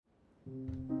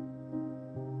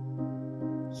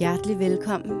Hjertelig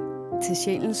velkommen til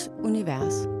Sjælens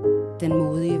Univers, den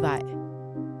modige vej.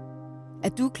 Er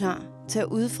du klar til at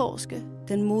udforske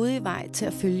den modige vej til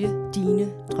at følge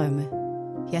dine drømme?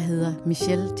 Jeg hedder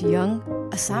Michelle de Jong,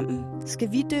 og sammen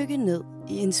skal vi dykke ned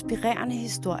i inspirerende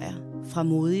historier fra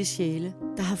modige sjæle,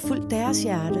 der har fulgt deres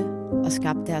hjerte og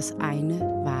skabt deres egne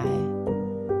veje.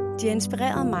 De har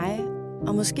inspireret mig,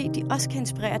 og måske de også kan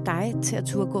inspirere dig til at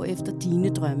turde gå efter dine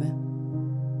drømme.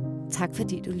 Tak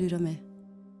fordi du lytter med.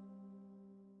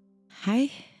 Hej,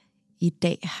 i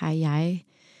dag har jeg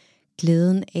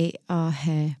glæden af at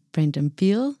have Brandon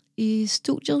Beal i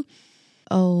studiet.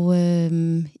 Og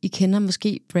I kender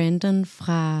måske Brandon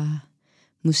fra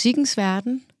musikkens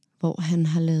verden, hvor han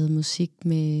har lavet musik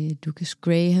med Lukas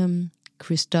Graham,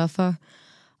 Christoffer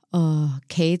og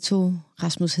Kato,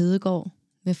 Rasmus Hedegaard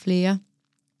med flere.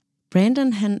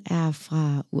 Brandon han er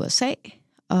fra USA,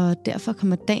 og derfor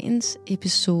kommer dagens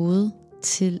episode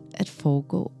til at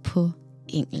foregå på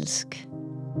engelsk.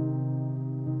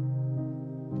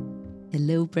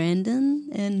 Hello Brandon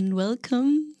and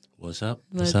welcome. What's up?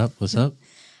 What's up?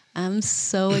 I'm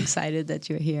so excited that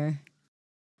you're here.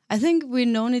 I think we've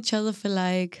known each other for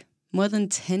like more than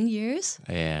 10 years.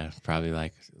 Yeah, probably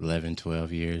like 11,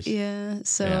 12 years. Yeah,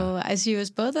 so I see you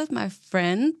as both as my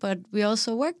friend, but we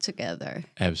also work together.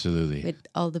 Absolutely. With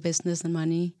all the business and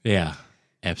money. Yeah,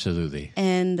 absolutely.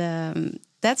 And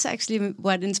that's actually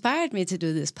what inspired me to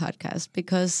do this podcast,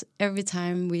 because every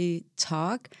time we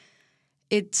talk,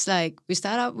 it's like we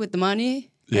start out with the money,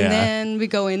 and then we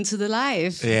go into the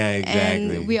life. Yeah,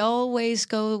 exactly. And we always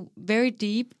go very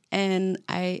deep, and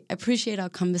I appreciate our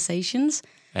conversations.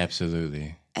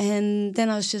 Absolutely. And then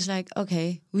I was just like,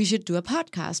 okay, we should do a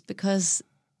podcast, because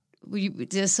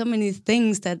there's so many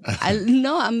things that I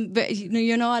know.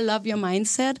 I love your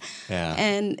mindset,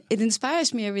 and it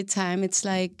inspires me every time. It's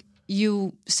like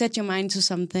you set your mind to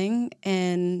something,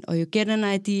 or you get an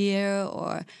idea,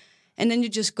 and then you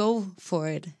just go for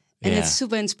it. And it's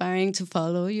super inspiring to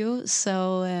follow you.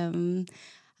 So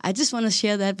I just want to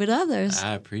share that with others.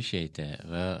 I appreciate that.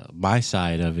 Well, my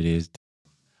side of it is,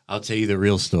 I'll tell you the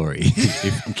real story,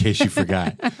 in case you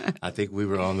forgot. I think we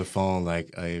were on the phone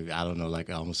like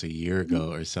almost a year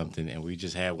ago or something, and we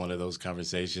just had one of those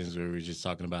conversations where we were just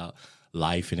talking about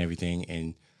life and everything,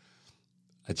 and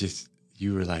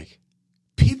you were like,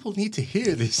 people need to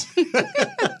hear this.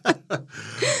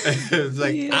 It's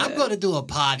like, I'm going to do a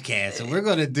podcast and we're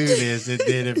going to do this. And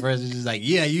then at first it's just like,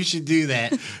 yeah, you should do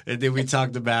that. And then we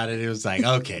talked about it. It was like,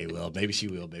 okay, well, maybe she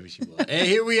will. And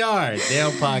here we are,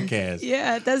 damn podcast.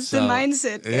 Yeah, that's the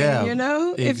mindset thing,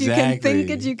 Exactly. If you can think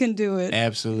it, you can do it.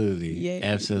 Absolutely. Yay.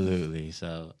 Absolutely.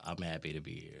 So I'm happy to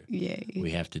be here. Yay.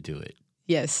 We have to do it.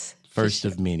 Yes. First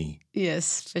of many.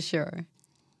 Yes, for sure.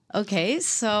 Okay,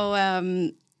 so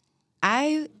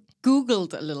I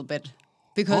Googled a little bit,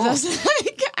 because I was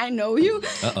like, I know you.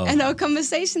 And our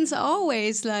conversations are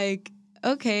always like,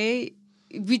 okay,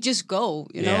 we just go,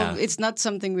 It's not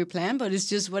something we plan, but it's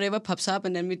just whatever pops up,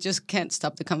 and then we just can't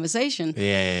stop the conversation.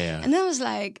 Yeah. And I was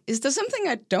like, is there something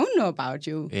I don't know about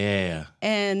you? Yeah.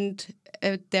 And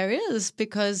there is,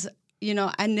 because,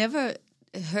 I never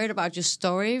heard about your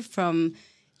story from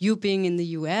you being in the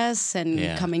US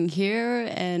and coming here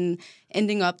and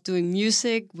ending up doing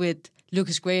music with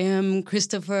Lukas Graham,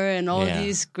 Christopher, and all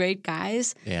these great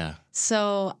guys. Yeah.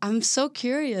 So I'm so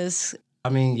curious. I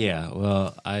mean,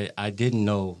 well, I didn't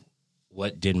know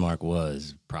what Denmark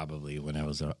was probably when I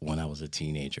was a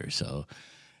teenager. So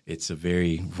it's a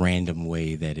very random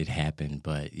way that it happened.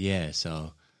 But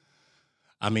so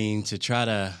I mean, to try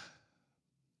to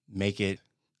make it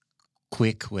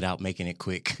quick without making it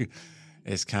quick,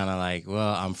 it's kind of like,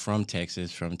 well, I'm from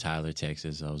Texas, from Tyler,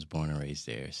 Texas. I was born and raised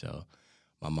there. So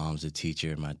my mom's a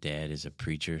teacher. My dad is a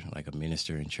preacher, like a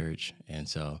minister in church. And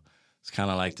so it's kind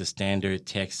of like the standard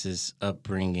Texas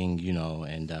upbringing,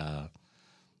 and,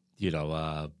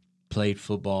 played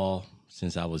football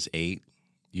since I was 8,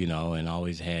 and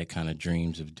always had kind of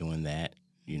dreams of doing that,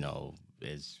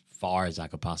 as far as I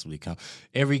could possibly come.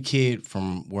 Every kid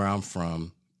from where I'm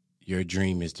from, your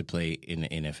dream is to play in the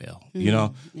NFL.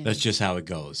 That's just how it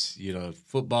goes.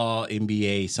 Football,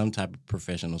 NBA, some type of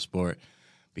professional sport,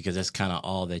 because that's kind of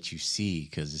all that you see,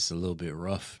 because it's a little bit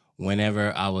rough.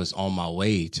 Whenever I was on my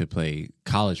way to play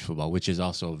college football, which is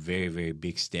also a very, very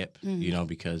big step,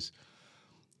 because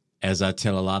as I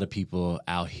tell a lot of people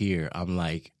out here, I'm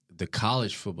like, the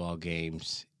college football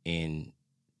games in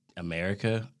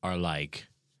America are like,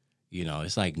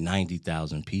 it's like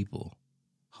 90,000 people,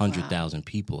 100,000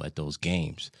 people at those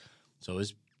games. So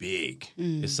it's big.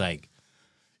 It's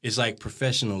like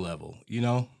professional level,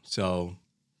 So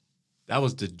that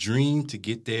was the dream to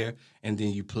get there, and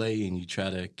then you play and you try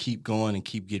to keep going and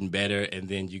keep getting better, and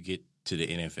then you get to the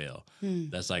NFL.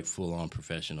 That's like full-on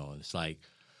professional. And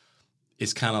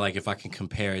it's kind of like, if I can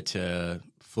compare it to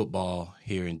football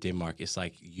here in Denmark, it's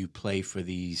like you play for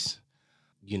these,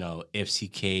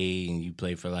 FCK, and you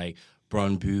play for like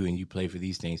Brøndby, and you play for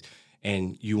these things,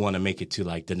 and you want to make it to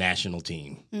like the national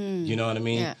team. You know what I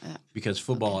mean? Yeah. Because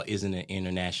football isn't an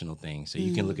international thing. So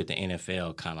you can look at the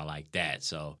NFL kind of like that.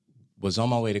 So was on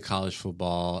my way to college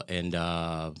football, and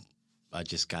I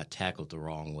just got tackled the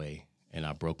wrong way, and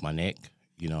I broke my neck.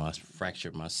 I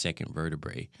fractured my second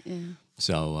vertebrae. Yeah.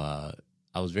 So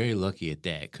I was very lucky at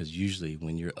that, because usually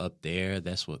when you're up there,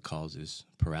 that's what causes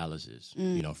paralysis,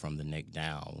 from the neck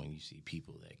down, when you see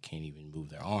people that can't even move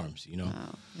their arms,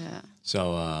 Wow, yeah.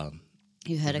 So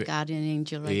you had a guardian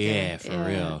angel like that.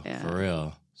 For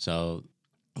real. So,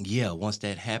 once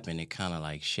that happened, it kind of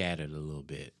like shattered a little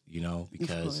bit,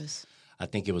 because I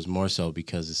think it was more so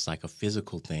because it's like a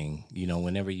physical thing.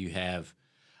 Whenever you have,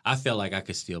 I felt like I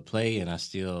could still play, and I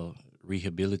still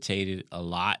rehabilitated a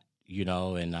lot,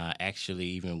 and I actually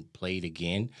even played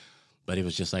again. But it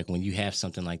was just like, when you have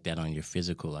something like that on your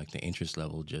physical, like the interest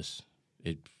level just,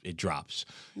 it drops,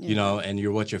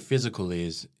 and what your physical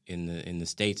is in the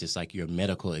States, it's like your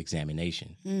medical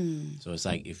examination. So it's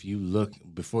like, if you look,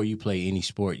 before you play any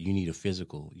sport, you need a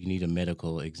physical, you need a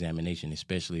medical examination,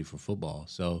 especially for football.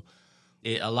 So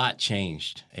a lot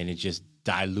changed, and it just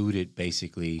diluted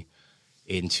basically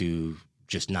into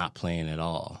just not playing at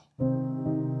all.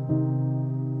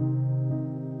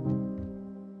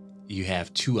 You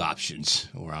have two options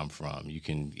where I'm from. You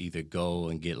can either go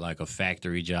and get like a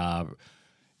factory job,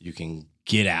 you can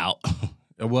get out.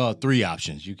 Well, three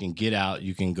options. You can get out,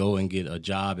 you can go and get a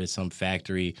job at some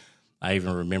factory. I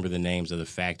even remember the names of the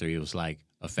factory. It was like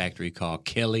a factory called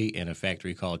Kelly and a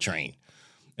factory called Train.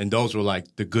 And those were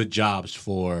like the good jobs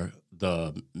for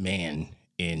the man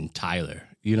in Tyler,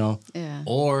 Yeah.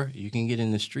 Or you can get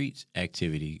in the streets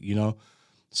activity,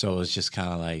 So it's just kind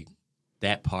of like,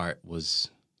 that part was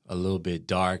a little bit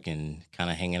dark, and kind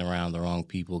of hanging around the wrong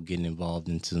people, getting involved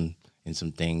in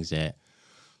some things that,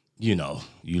 you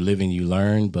live and you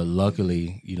learn. But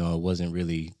luckily, it wasn't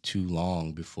really too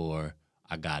long before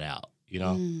I got out,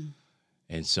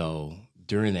 And so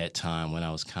during that time, when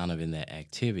I was kind of in that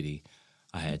activity,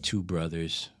 I had two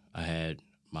brothers. I had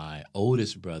my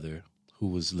oldest brother, who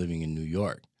was living in New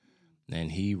York,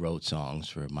 and he wrote songs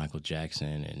for Michael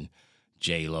Jackson and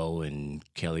J-Lo and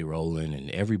Kelly Rowland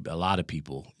and a lot of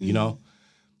people,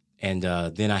 And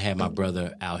then I had my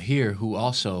brother out here, who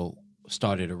also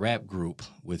started a rap group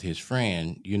with his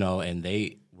friend, and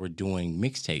they were doing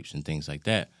mixtapes and things like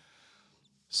that.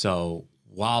 So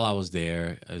while I was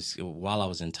there, while I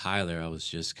was in Tyler, I was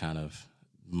just kind of,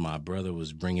 my brother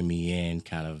was bringing me in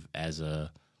kind of as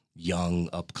a young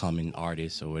upcoming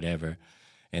artist or whatever.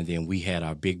 And then we had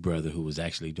our big brother, who was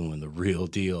actually doing the real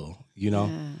deal, Yeah.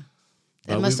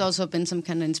 That must also have been some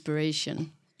kind of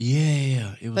inspiration.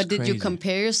 Yeah, it was But did crazy. you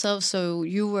compare yourself? So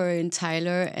you were in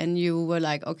Tyler, and you were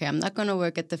like, okay, I'm not going to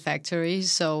work at the factory,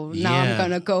 so now I'm going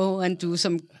to go and do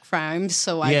some crimes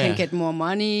so I can get more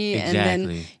money. Exactly. And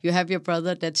then you have your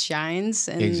brother that shines.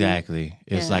 And exactly.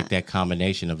 It's like that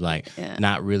combination of like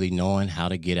not really knowing how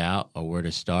to get out or where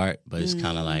to start, but it's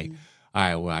kind of like, all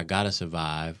right, well, I got to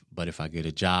survive, but if I get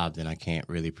a job, then I can't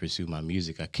really pursue my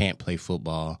music. I can't play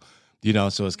football,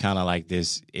 so it's kind of like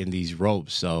this in these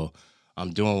ropes. So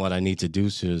I'm doing what I need to do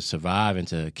to survive and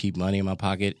to keep money in my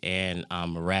pocket, and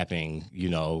I'm rapping,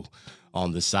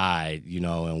 on the side,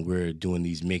 and we're doing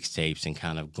these mixtapes and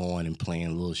kind of going and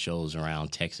playing little shows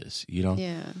around Texas,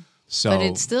 Yeah. So, but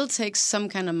it still takes some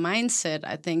kind of mindset,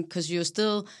 I think, because you're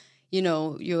still,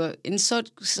 you're in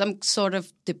some sort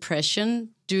of depression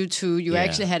due to you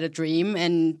actually had a dream,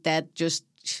 and that just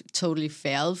totally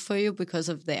failed for you because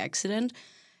of the accident.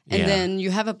 And then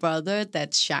you have a brother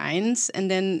that shines, and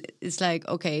then it's like,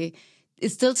 okay, it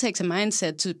still takes a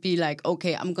mindset to be like,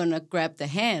 okay, I'm going to grab the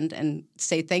hand and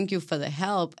say thank you for the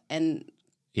help and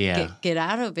get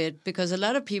out of it. Because a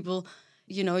lot of people,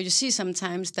 you see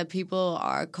sometimes that people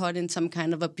are caught in some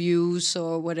kind of abuse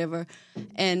or whatever,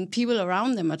 and people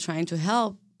around them are trying to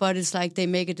help, but it's like they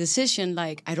make a decision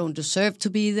like, I don't deserve to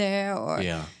be there.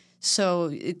 So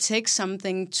it takes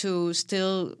something to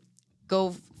still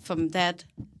go from that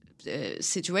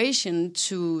situation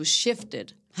to shift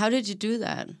it. How did you do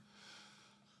that?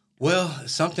 Well,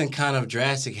 something kind of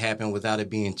drastic happened without it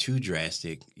being too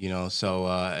drastic, So,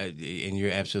 and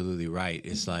you're absolutely right.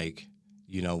 It's like,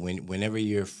 You know, whenever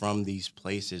you're from these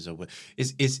places, or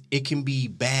it can be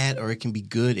bad or it can be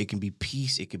good. It can be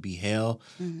peace. It can be hell.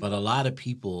 Mm-hmm. But a lot of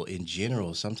people in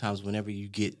general, sometimes whenever you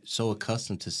get so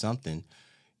accustomed to something,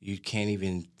 you can't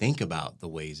even think about the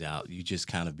ways out. You just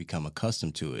kind of become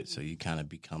accustomed to it. So you kind of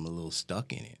become a little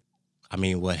stuck in it. I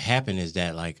mean, what happened is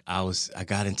that like I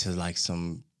got into like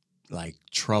some like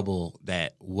trouble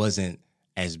that wasn't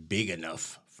as big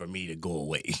enough for me to go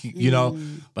away, you know,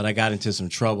 but I got into some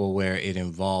trouble where it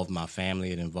involved my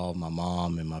family, it involved my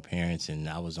mom and my parents, and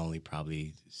I was only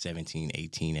probably 17,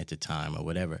 18 at the time or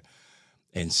whatever.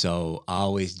 And so I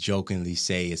always jokingly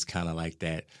say it's kind of like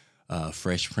that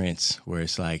Fresh Prince where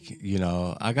it's like, you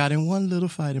know, I got in one little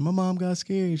fight and my mom got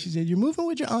scared. She said, "You're moving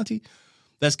with your auntie."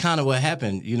 That's kind of what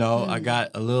happened. You know, I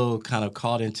got a little kind of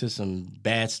caught into some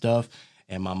bad stuff,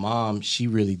 and my mom, she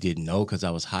really didn't know because I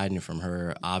was hiding it from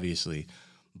her, obviously.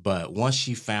 But once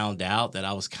she found out that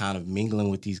I was kind of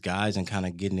mingling with these guys and kind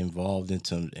of getting involved in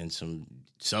some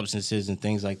substances and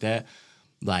things like that,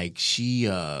 like she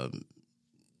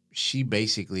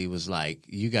basically was like,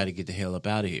 "You got to get the hell up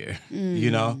out of here," you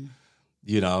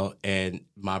know. And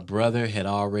my brother had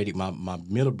already, my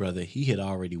middle brother, he had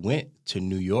already went to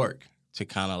New York to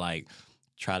kind of like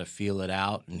try to feel it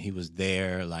out, and he was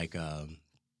there like.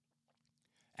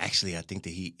 Actually, I think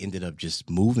that he ended up just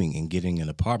moving and getting an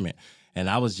apartment. And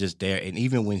I was just there. And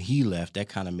even when he left, that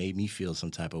kind of made me feel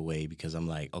some type of way because I'm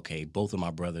like, okay, both of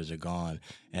my brothers are gone.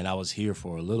 And I was here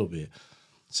for a little bit.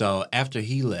 So after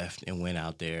he left and went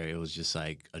out there, it was just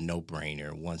like a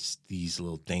no-brainer. Once these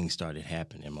little things started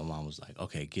happening, my mom was like,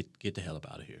 okay, get the hell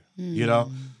up out of here, you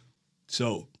know?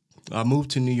 So I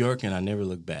moved to New York and I never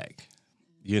looked back,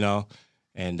 you know?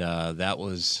 And that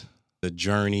was the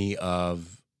journey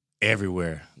of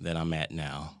everywhere that I'm at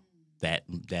now,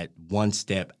 that one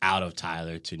step out of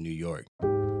Tyler to New York.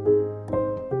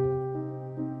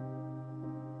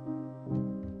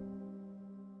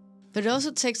 But it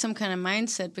also takes some kind of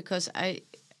mindset because I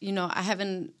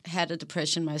haven't had a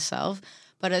depression myself,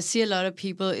 but I see a lot of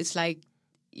people, it's like,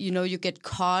 you know, you get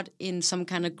caught in some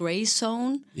kind of gray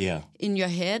zone in your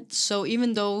head. So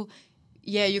even though,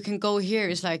 you can go here,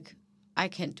 it's like, I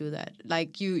can't do that.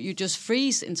 Like you just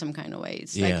freeze in some kind of way.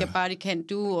 It's like your body can't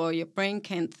do or your brain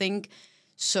can't think.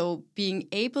 So being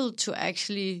able to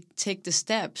actually take the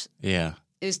steps. Yeah.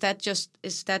 Is that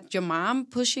your mom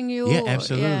pushing you? Yeah,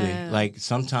 absolutely. Yeah. Like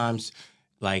sometimes,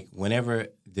 like whenever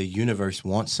the universe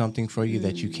wants something for you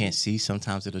that you can't see,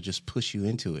 sometimes it'll just push you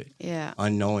into it. Yeah.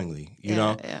 Unknowingly, you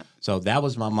know? Yeah. So that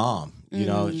was my mom. You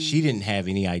know, she didn't have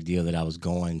any idea that I was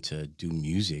going to do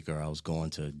music or I was going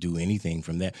to do anything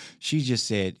from that. She just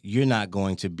said, "You're not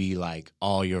going to be like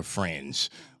all your friends,"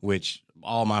 which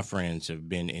all my friends have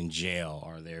been in jail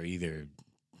or they're either,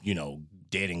 you know,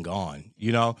 dead and gone,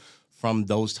 you know, from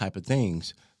those type of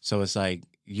things. So it's like,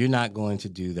 you're not going to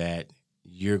do that.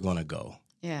 You're going to go.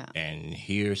 Yeah. And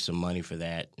here's some money for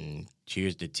that. And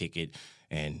here's the ticket.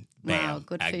 And bam, wow,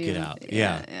 good I get out.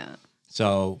 Yeah.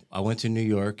 So I went to New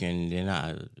York, and then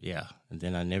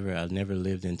I never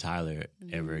lived in Tyler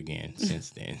ever again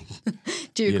since then.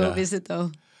 Do you go visit though?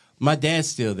 My dad's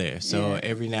still there, so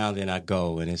every now and then I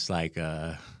go, and it's like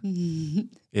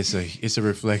it's a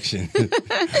reflection.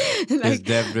 It's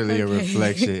definitely a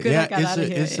reflection.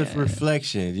 It's a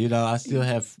reflection. You know, I still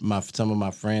have some of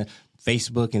my friends.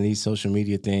 Facebook and these social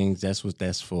media things, that's what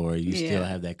that's for. You still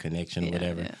have that connection or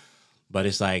whatever. Yeah. But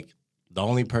it's like the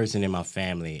only person in my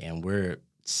family, and we're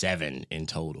 7 in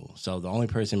total. So the only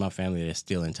person in my family that's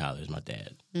still in Tyler is my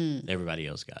dad. Everybody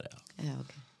else got out. Yeah,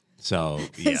 okay. So,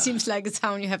 It seems like a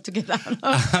town you have to get out of.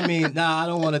 I mean, I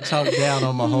don't want to talk down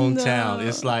on my hometown. No.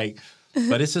 It's like,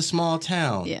 but it's a small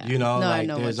town. Yeah. You know,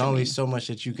 there's only so much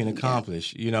that you can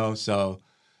accomplish, you know, so...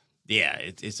 Yeah,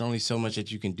 it's only so much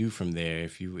that you can do from there.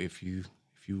 If you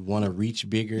want to reach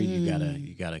bigger,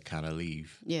 you gotta kind of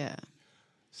leave. Yeah.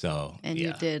 So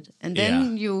you did, and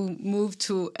then you moved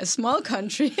to a small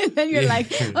country, and then you're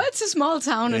like, oh, it's a small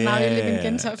town, and now you live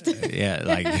in Gentofte. Yeah,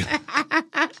 like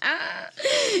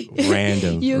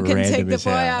random. You can take the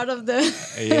boy out of the.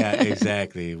 Yeah,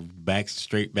 exactly.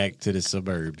 Straight back to the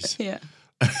suburbs. Yeah.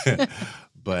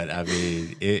 But I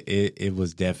mean, it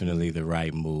was definitely the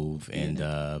right move, and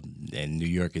New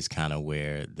York is kind of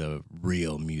where the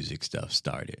real music stuff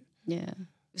started. Yeah.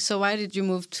 So why did you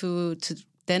move to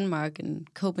Denmark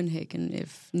and Copenhagen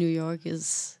if New York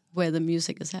is where the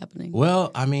music is happening?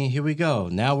 Well, I mean, here we go.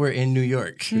 Now we're in New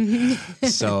York.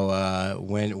 So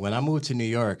when I moved to New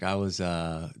York, I was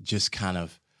just kind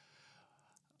of.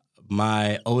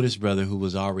 My oldest brother, who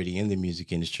was already in the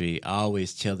music industry, I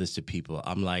always tell this to people.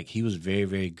 I'm like, he was very,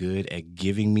 very good at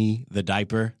giving me the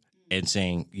diaper and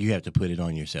saying you have to put it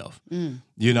on yourself.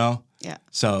 You know? Yeah.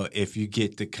 So if you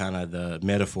get the kind of the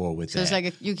metaphor with that. So it's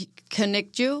like you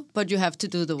connect you, but you have to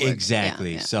do the work.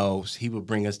 Exactly. Yeah. So he would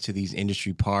bring us to these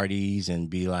industry parties and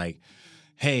be like,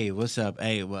 hey, what's up?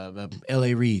 Hey, well,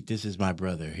 L.A. Reid, this is my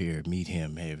brother here. Meet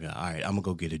him. Hey, all right, I'm going to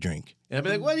go get a drink. And I'd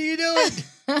be like, what are you doing?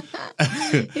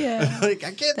 Yeah. Like,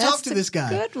 I can't talk to this guy.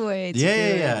 Good way to do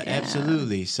Yeah, it.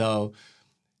 absolutely. So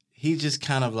he just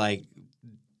kind of like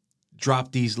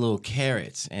dropped these little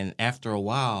carrots. And after a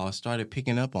while, I started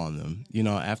picking up on them. You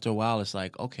know, after a while, it's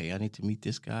like, okay, I need to meet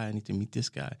this guy. I need to meet this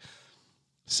guy.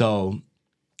 So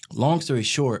long story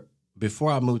short,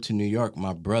 before I moved to New York,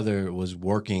 my brother was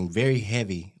working very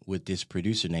heavy with this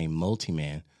producer named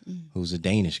Multiman, who's a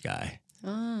Danish guy,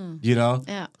 you know,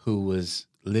 who was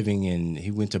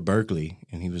he went to Berkeley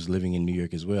and he was living in New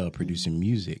York as well, producing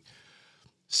music.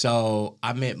 So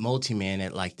I met Multiman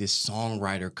at like this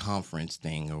songwriter conference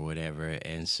thing or whatever.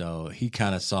 And so he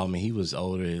kind of saw me. He was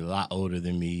older, a lot older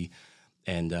than me.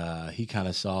 And he kind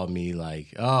of saw me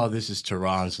like, oh, this is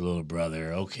Tehran's little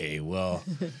brother. Okay, well,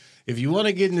 if you want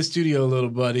to get in the studio, little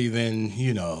buddy, then,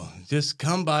 you know, just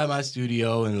come by my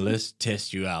studio and let's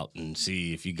test you out and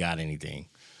see if you got anything.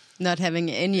 Not having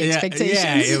any expectations.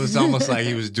 Yeah, it was almost like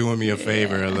he was doing me a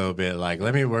favor a little bit. Like,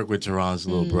 let me work with Tehran's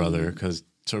little brother because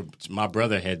my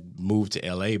brother had moved to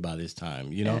L.A. by this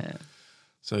time, you know? Yeah.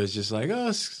 So it's just like, oh,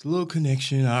 it's a little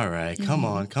connection. All right, come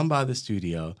on, come by the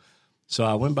studio. So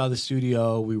I went by the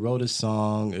studio. We wrote a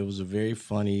song. It was a very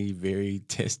funny, very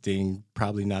testing,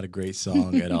 probably not a great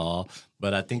song at all.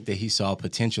 But I think that he saw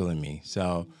potential in me.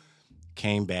 So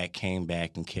came back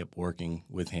and kept working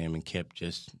with him and kept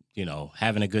just, you know,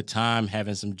 having a good time,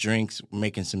 having some drinks,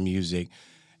 making some music.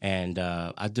 And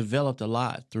I developed a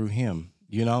lot through him,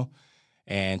 you know,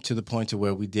 and to the point to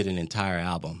where we did an entire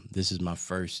album. This is my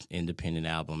first independent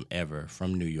album ever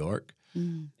from New York.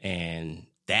 And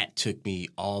that took me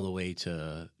all the way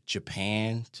to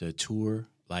Japan to tour,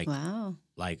 like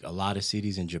a lot of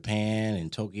cities in Japan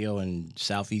and Tokyo and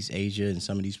Southeast Asia and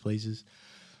some of these places.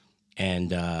 And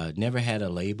never had a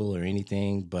label or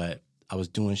anything, but I was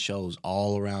doing shows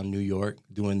all around New York,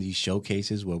 doing these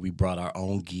showcases where we brought our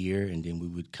own gear and then we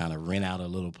would kind of rent out a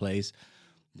little place,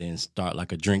 then start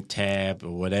like a drink tab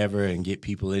or whatever and get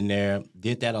people in there.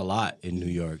 Did that a lot in New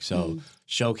York. So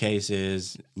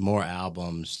showcases, more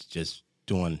albums, just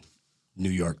doing New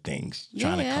York things,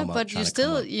 trying to come up. But you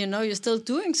still, you know, you're still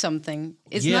doing something.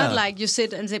 It's not like you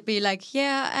sit and be like,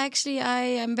 yeah, actually, I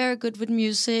am very good with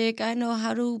music. I know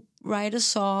how to write a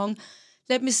song.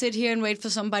 Let me sit here and wait for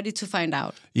somebody to find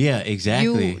out. Yeah,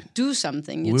 exactly. You do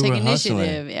something. You take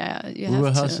initiative. Yeah, we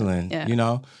were hustling, you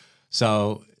know.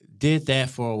 So did that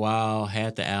for a while,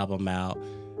 had the album out,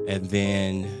 and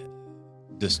then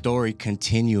the story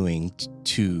continuing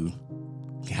to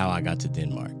how I got to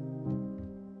Denmark.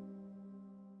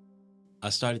 I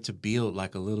started to build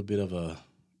like a little bit of a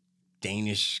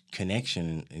Danish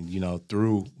connection, you know,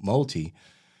 through Multi.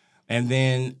 And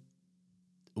then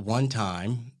one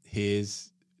time, his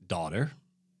daughter,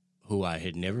 who I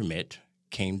had never met,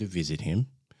 came to visit him.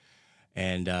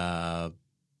 And, I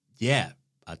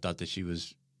thought that she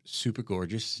was super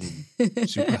gorgeous and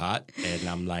super hot. And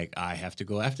I'm like, I have to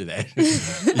go after that.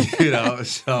 You know,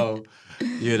 so,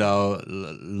 you know,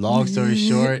 long story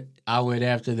short, I went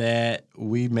after that.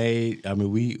 We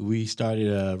started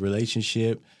a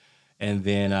relationship, and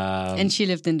then and she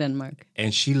lived in Denmark.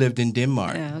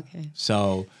 Yeah, okay.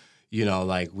 So, you know,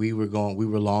 like we were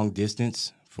long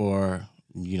distance for,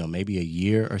 you know, maybe a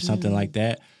year or something like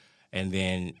that. And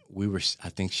then I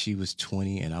think she was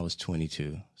 20 and I was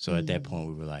 22. So at that point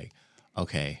we were like,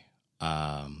 okay,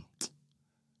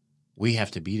 we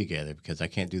have to be together because I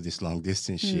can't do this long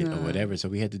distance shit or whatever. So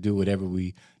we had to do whatever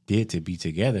we did to be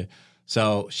together.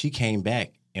 So she came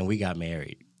back and we got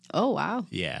married. Oh, wow.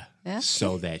 Yeah.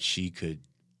 So that she could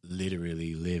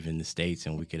literally live in the States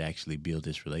and we could actually build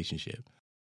this relationship.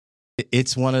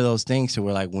 It's one of those things to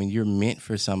where like when you're meant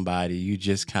for somebody, you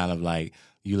just kind of like,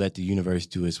 you let the universe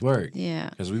do its work. Yeah.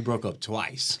 Because we broke up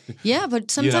twice. Yeah,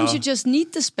 but sometimes you just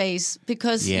need the space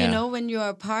because, you know, when you're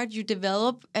apart, you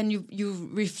develop and you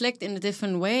reflect in a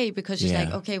different way because you're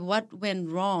like, okay, what went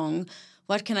wrong?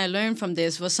 What can I learn from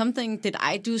this? Did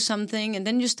I do something? And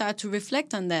then you start to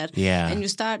reflect on that. Yeah. And you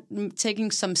start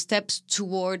taking some steps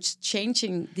towards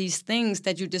changing these things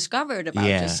that you discovered about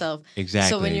yourself. Exactly.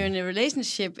 So when you're in a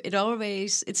relationship,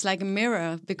 it's like a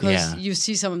mirror because you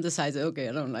see some of the sides. Okay,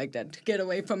 I don't like that. Get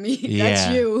away from me.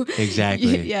 That's you.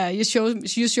 Exactly.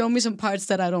 You show me some parts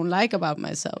that I don't like about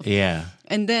myself. Yeah.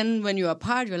 And then when you're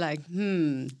apart, you're like,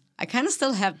 I kind of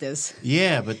still have this.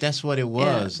 Yeah, but that's what it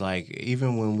was. Yeah. Like,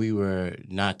 even when we were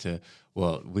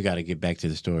Well, we got to get back to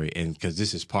the story, and because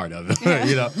this is part of it,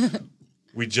 you know,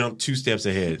 we jumped 2 steps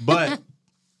ahead. But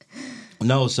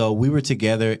no, so we were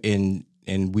together and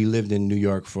we lived in New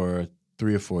York for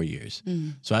 3 or 4 years.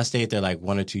 So I stayed there like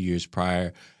 1 or 2 years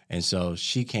prior, and so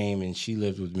she came and she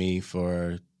lived with me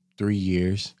for 3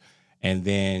 years, and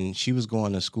then she was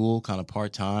going to school kind of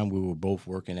part time. We were both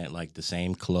working at like the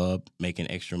same club, making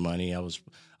extra money. I was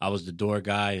the door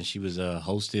guy, and she was a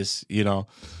hostess, you know.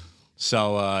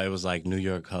 So it was like New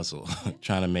York hustle,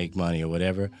 trying to make money or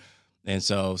whatever. And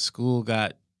so school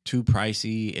got too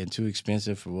pricey and too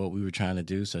expensive for what we were trying to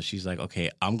do. So she's like, okay,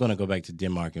 I'm going to go back to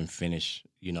Denmark and finish,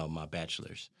 you know, my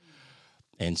bachelor's.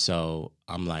 And so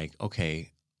I'm like,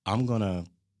 okay, I'm going to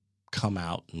come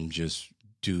out and just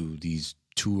do these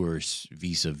tours,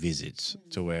 visa visits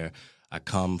to where I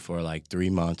come for like 3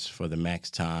 months for the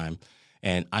max time.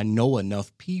 And I know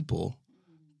enough people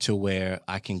to where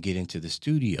I can get into the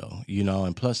studio, you know,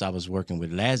 and plus I was working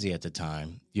with Lazzy at the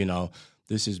time, you know.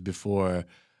 This is before,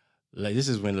 like, this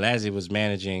is when Lazzy was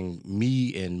managing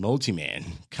me and Multiman,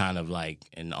 kind of like,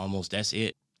 and almost that's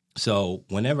it. So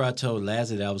whenever I told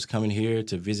Lazzy that I was coming here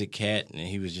to visit Kat, and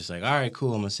he was just like, all right,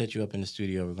 cool, I'm going to set you up in the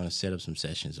studio. We're going to set up some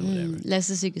sessions or whatever.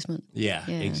 Lasse Sigismund. Yeah,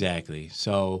 exactly.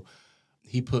 So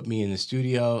he put me in the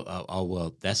studio.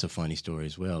 Well, that's a funny story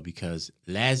as well, because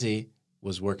Lazzy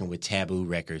was working with Taboo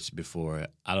Records before.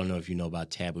 I don't know if you know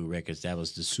about Taboo Records. That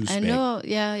was the Suspect. I know,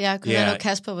 because I know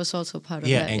Casper was also part of that.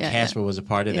 Yeah, and Casper was a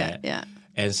part of that. Yeah.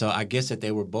 And so I guess that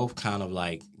they were both kind of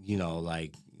like, you know,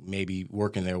 like maybe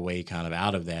working their way kind of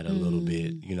out of that a little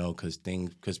bit, you know, because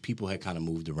people had kind of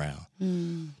moved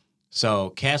around.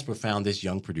 So Casper found this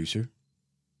young producer,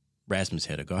 Rasmus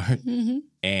Hedegaard,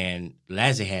 and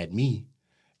Lazzy had me.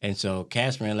 And so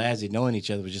Casper and Lazzy, knowing each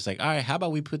other, was just like, all right, how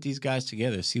about we put these guys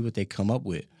together, see what they come up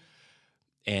with.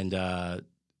 And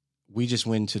we just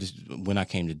went to this. When I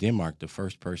came to Denmark, the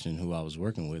first person who I was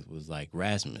working with was like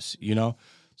Rasmus, you know?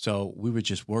 So we were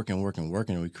just working,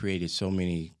 and we created so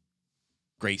many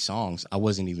great songs. I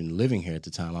wasn't even living here at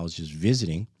the time. I was just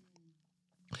visiting.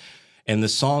 And the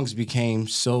songs became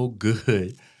so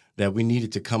good that we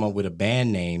needed to come up with a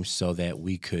band name so that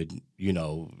we could, you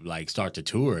know, like start to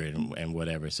tour and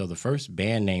whatever. So the first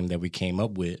band name that we came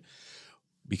up with,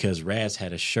 because Raz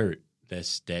had a shirt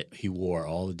that he wore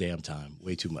all the damn time,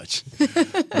 way too much.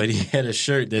 But he had a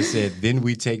shirt that said, "Then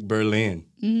we take Berlin,"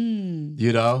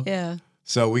 you know? Yeah.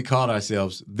 So we called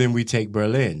ourselves Then We Take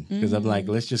Berlin, because I'm like,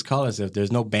 let's just call ourselves.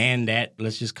 There's no band that,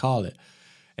 let's just call it.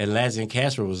 And Lazzy and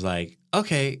Casper was like,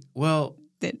 okay, well,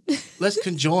 let's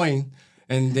conjoin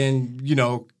and then, you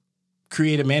know,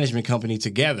 create a management company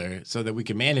together so that we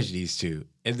can manage these two.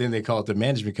 And then they call it the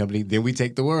management company, Then We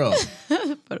Take the World.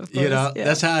 But of course, you know,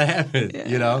 that's how it happened,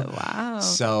 you know? Wow.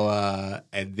 So,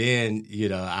 and then, you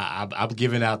know, I'm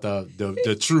giving out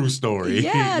the true story.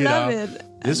 Yeah, you I love know? it.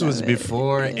 This was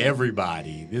before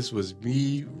everybody. This was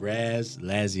me, Raz,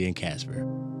 Lazzy, and Casper.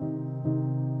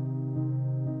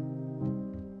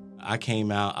 I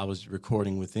came out, I was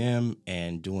recording with them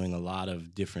and doing a lot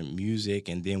of different music,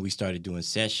 and then we started doing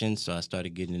sessions, so I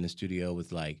started getting in the studio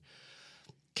with, like,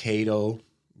 Kato,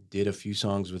 did a few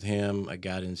songs with him. I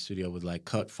got in the studio with, like,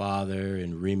 Cutfather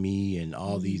and Remy and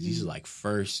all these. These are, like,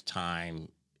 first time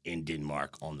in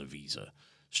Denmark on the visa.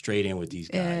 Straight in with these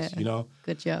guys, you know?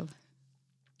 Good job.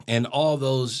 And all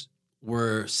those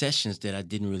were sessions that I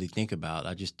didn't really think about.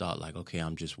 I just thought, like, okay,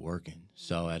 I'm just working.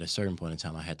 So at a certain point in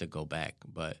time, I had to go back.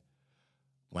 But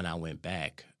when I went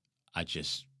back, I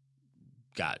just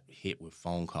got hit with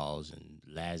phone calls and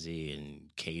Lazzy and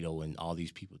Kato and all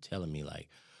these people telling me, like,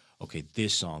 okay,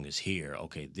 this song is here.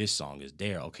 Okay, this song is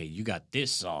there. Okay, you got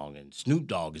this song and Snoop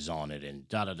Dogg is on it and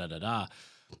da-da-da-da-da.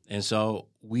 And so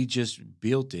we just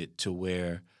built it to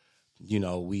where, you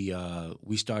know,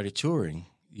 we started touring,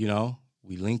 you know.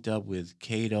 We linked up with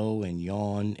Kato and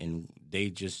Jon, and they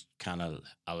just kind of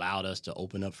allowed us to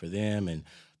open up for them. And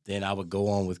then I would go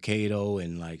on with Kato,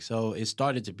 and, like, so it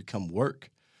started to become work.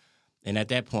 And at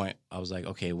that point, I was like,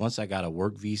 okay, once I got a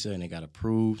work visa and it got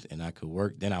approved and I could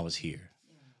work, then I was here.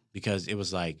 Because it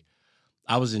was like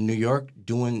I was in New York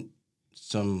doing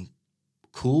some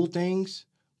cool things,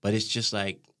 but it's just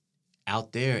like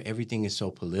out there, everything is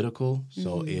so political.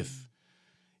 So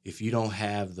if you don't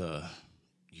have the,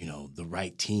 you know, the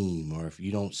right team, or if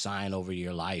you don't sign over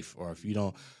your life, or if you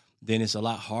don't, then it's a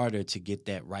lot harder to get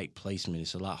that right placement.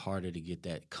 It's a lot harder to get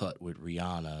that cut with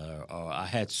Rihanna. Or I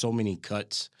had so many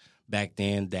cuts back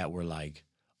then that were like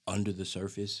under the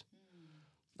surface.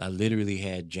 I literally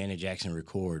had Janet Jackson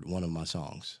record one of my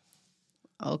songs.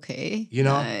 Okay. You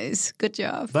know? Nice. Good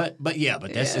job. But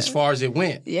that's as far as it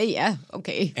went. Yeah.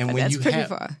 Okay. And that's pretty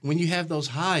far. When you have those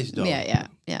highs, though, yeah.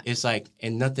 it's like,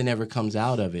 and nothing ever comes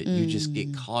out of it. You just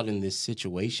get caught in this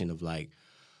situation of like,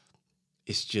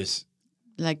 it's just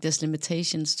like there's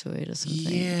limitations to it or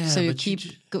something. Yeah. So you keep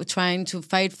trying to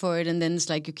fight for it, and then it's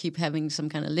like you keep having some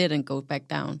kind of lid and go back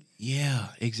down. Yeah,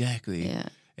 exactly. Yeah.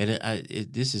 And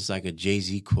this is like a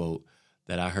Jay-Z quote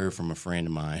that I heard from a friend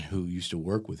of mine who used to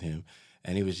work with him.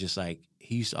 And he was just like,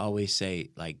 he used to always say,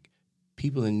 like,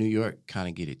 people in New York kind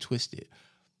of get it twisted.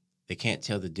 They can't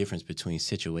tell the difference between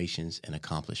situations and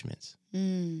accomplishments.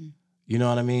 You know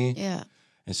what I mean? Yeah.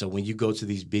 And so when you go to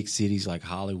these big cities like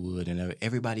Hollywood and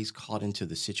everybody's caught into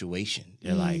the situation,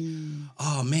 they're like,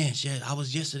 oh, man, shit, I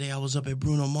was up at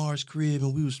Bruno Mars' crib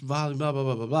and we was vibing, blah, blah,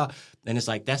 blah, blah, blah. And it's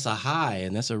like, that's a high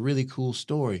and that's a really cool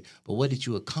story. But what did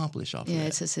you accomplish off of that? Yeah,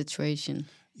 it's a situation.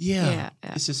 Yeah,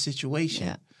 it's a situation.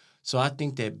 Yeah. So I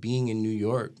think that being in New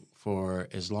York for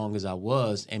as long as I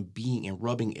was and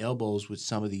rubbing elbows with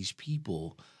some of these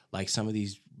people, like some of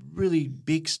these really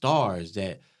big stars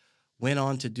that went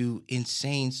on to do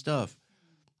insane stuff,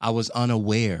 I was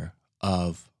unaware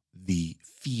of the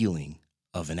feeling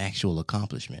of an actual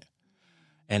accomplishment.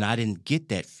 And I didn't get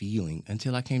that feeling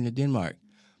until I came to Denmark.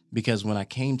 Because when I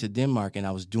came to Denmark and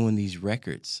I was doing these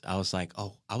records, I was like,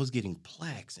 oh, I was getting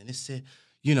plaques. And it said,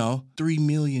 3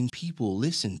 million people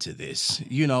listen to this.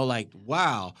 Like,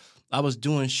 wow. I was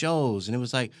doing shows and it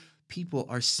was like, people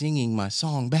are singing my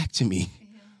song back to me,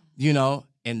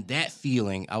 And that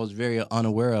feeling I was very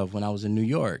unaware of when I was in New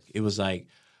York. It was like,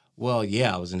 well,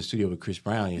 yeah, I was in the studio with Chris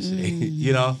Brown yesterday,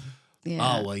 Yeah.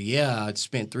 Oh, well, yeah, I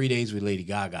spent 3 days with Lady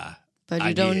Gaga. But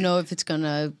you don't know if it's going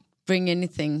to bring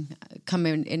anything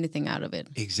out of it.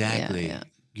 Exactly.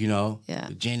 Yeah.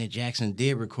 Janet Jackson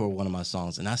did record one of my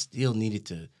songs, and I still needed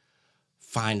to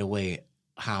find a way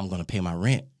how I'm going to pay my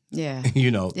rent,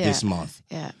 this month.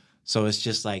 Yeah. So it's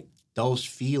just like, those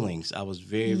feelings I was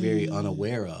very, very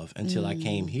unaware of until I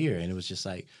came here. And it was just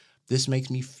like, this makes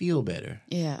me feel better.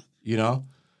 Yeah.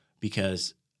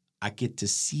 Because I get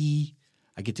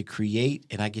to create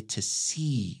and I get to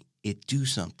see it do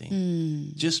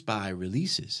something just by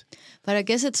releases. But I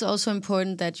guess it's also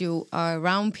important that you are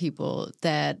around people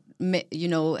that,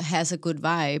 has a good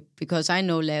vibe, because I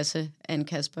know Lasse and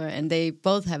Kasper, and they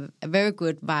both have a very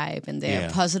good vibe, and they're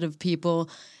positive people.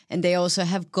 And they also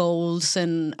have goals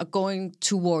and are going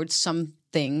towards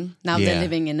something. Now they're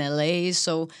living in LA.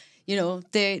 So,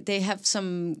 they have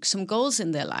some goals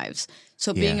in their lives.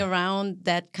 So being around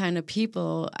that kind of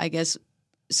people, I guess,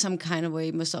 some kind of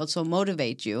way must also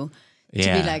motivate you to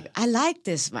be like, I like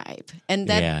this vibe. And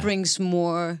that brings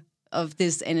more of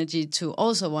this energy to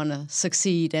also want to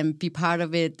succeed and be part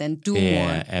of it and do more.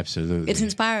 Yeah, absolutely. It's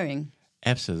inspiring.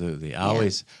 Absolutely. I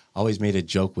always made a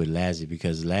joke with Lazzy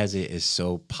because Lazzy is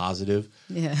so positive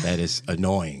that it's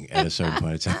annoying at a certain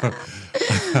point in time.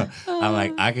 I'm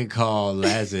like, I could call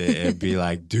Lazzy and be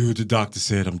like, dude, the doctor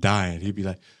said I'm dying. He'd be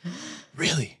like,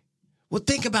 really? Well,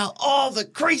 think about all the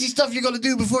crazy stuff you're going to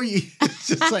do before you... It's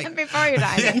just like, before you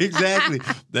die. Yeah, exactly.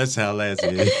 That's how Lazzy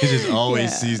is. He just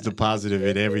always sees the positive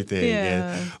in everything.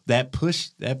 Yeah. And that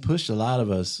pushed a lot of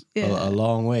us a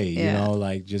long way,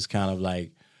 like just kind of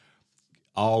like,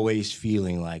 always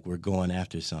feeling like we're going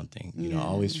after something,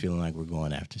 always feeling like we're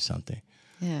going after something.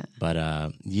 Yeah. But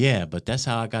that's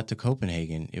how I got to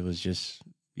Copenhagen. It was just,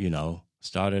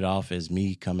 started off as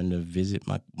me coming to visit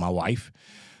my wife,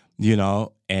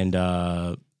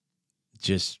 and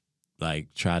just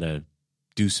like try to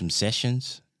do some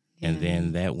sessions. And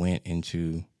then that went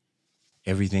into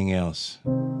everything else.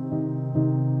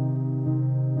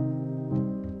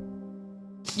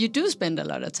 You do spend a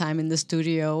lot of time in the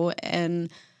studio,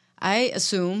 and I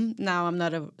assume, now I'm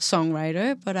not a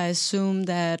songwriter, but I assume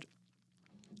that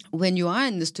when you are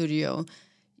in the studio,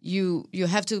 you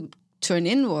have to turn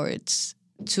inwards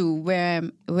to where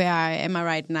am I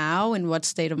right now, in what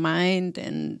state of mind,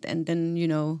 and then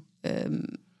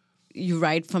you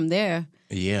write from there.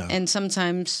 Yeah. And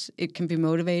sometimes it can be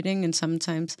motivating, and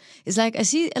sometimes it's like I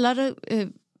see a lot of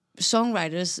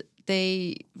songwriters,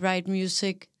 they write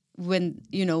music when,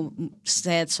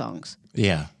 sad songs.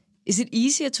 Yeah. Is it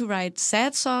easier to write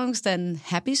sad songs than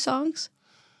happy songs?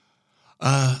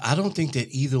 I don't think that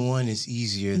either one is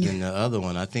easier than the other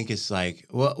one. I think it's like,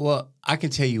 well, I can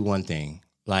tell you one thing.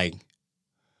 Like,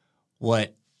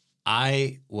 what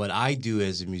I do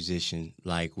as a musician,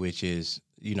 like, which is,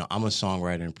 I'm a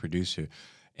songwriter and producer,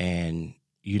 and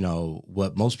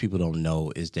what most people don't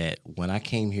know is that when I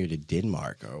came here to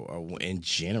Denmark, or in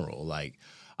general, like,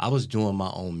 I was doing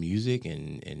my own music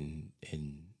and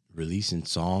releasing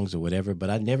songs or whatever, but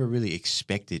I never really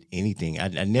expected anything. I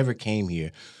never came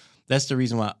here. That's the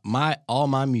reason why all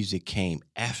my music came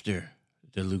after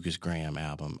the Lukas Graham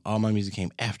album. All my music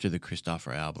came after the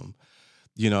Christoffer album.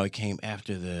 You know, it came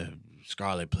after the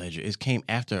Scarlet Pleasure. It came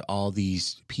after all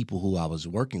these people who I was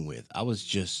working with. I was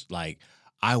just like,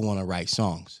 I want to write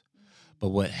songs. But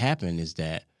what happened is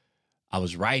that I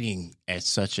was writing at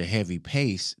such a heavy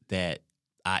pace that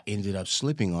I ended up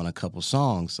slipping on a couple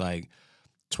songs. Like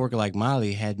Twerk Like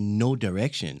Molly had no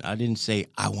direction. I didn't say,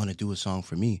 I want to do a song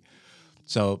for me.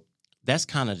 So that's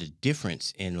kind of the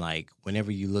difference in like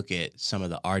whenever you look at some of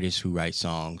the artists who write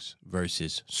songs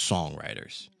versus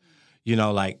songwriters. You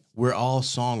know, like we're all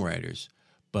songwriters,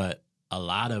 but a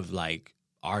lot of like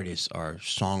artists are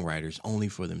songwriters only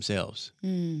for themselves.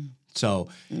 So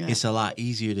it's a lot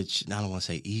easier to, I don't want to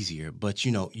say easier, but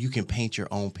you know, you can paint your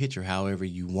own picture however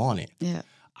you want it. Yeah.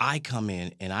 I come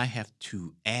in and I have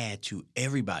to add to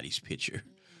everybody's picture,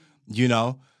 you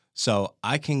know? So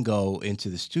I can go into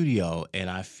the studio and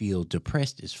I feel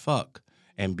depressed as fuck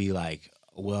and be like,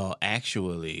 well,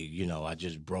 actually, you know, I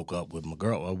just broke up with my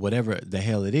girl or whatever the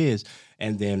hell it is.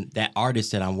 And then that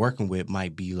artist that I'm working with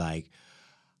might be like,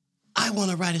 I want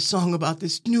to write a song about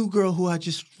this new girl who I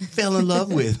just fell in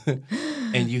love with.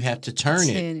 And you have to turn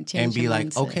it and be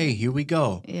like, okay, here we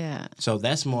go. Yeah. So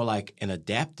that's more like an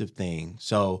adaptive thing.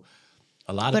 So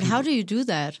a lot of But people, how do you do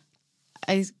that?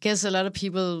 I guess a lot of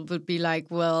people would be like,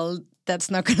 well,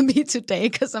 that's not going to be today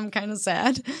because I'm kind of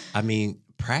sad. I mean,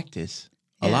 practice.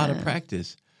 A lot of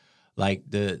practice. Like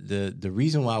the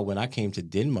reason why when I came to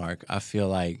Denmark, I feel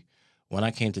like when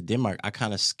I came to Denmark, I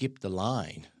kind of skipped the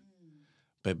line.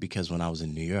 But because when I was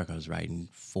in New York, I was writing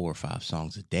 4 or 5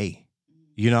 songs a day.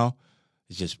 You know?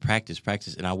 It's just practice.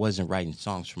 And I wasn't writing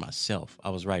songs for myself.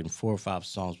 I was writing 4 or 5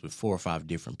 songs with 4 or 5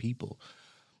 different people.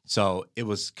 So it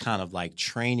was kind of like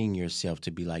training yourself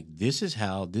to be like, this is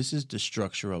the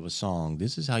structure of a song.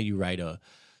 This is how you write a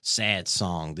sad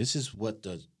song. This is what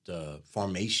the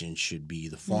formation should be.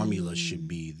 The formula should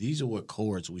be. These are what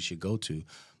chords we should go to.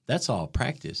 That's all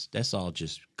practice. That's all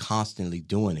just constantly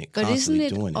doing it. But isn't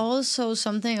it also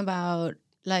something about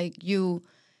like you're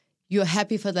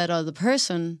happy for that other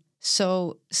person,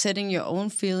 so setting your own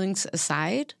feelings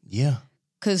aside? Yeah.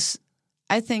 Because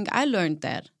I think I learned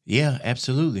that. Yeah,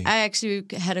 absolutely. I actually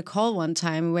had a call one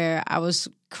time where I was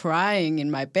crying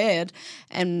in my bed,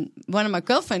 and one of my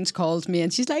girlfriends called me,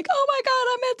 and she's like, "Oh my God,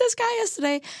 I met this guy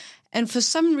yesterday," and for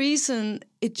some reason,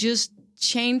 it just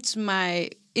changed my.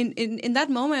 In that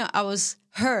moment, I was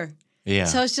her. Yeah.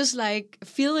 So I was just like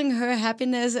feeling her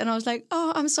happiness, and I was like,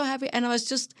 "Oh, I'm so happy," and I was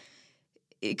just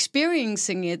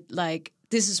experiencing it like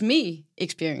this is me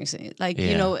experiencing it, like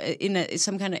you know, in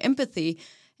some kind of empathy.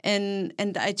 And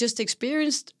I just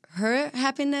experienced her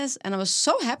happiness, and I was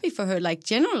so happy for her, like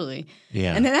generally.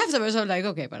 Yeah. And then afterwards, I was like,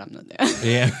 okay, but I'm not there.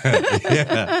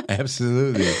 Yeah,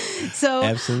 absolutely. So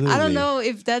absolutely. I don't know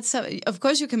if that's. Of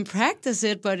course, you can practice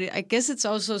it, but I guess it's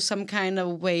also some kind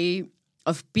of way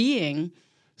of being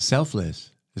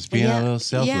selfless. It's being a little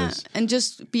selfless. Yeah, and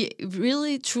just be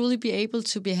really, truly be able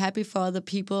to be happy for other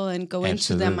people and go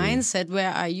into their mindset.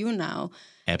 Where are you now?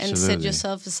 Absolutely. And set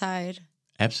yourself aside.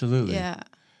 Absolutely. Yeah.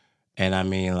 And I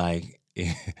mean, like,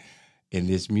 in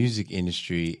this music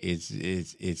industry,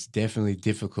 it's definitely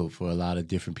difficult for a lot of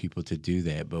different people to do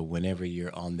that. But whenever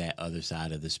you're on that other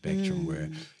side of the spectrum, where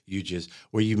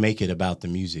you make it about the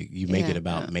music, you make it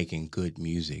about making good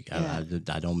music. Yeah.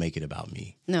 I don't make it about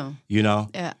me. No. You know?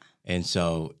 Yeah. And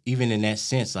so even in that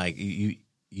sense, like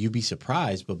you'd be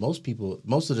surprised, but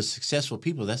most of the successful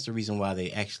people, that's the reason why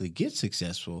they actually get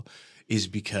successful, is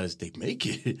because they make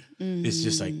it. It's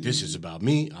just like, this is about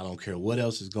me. I don't care what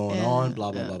else is going on,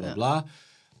 blah, blah, blah, blah, blah.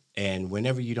 And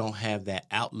whenever you don't have that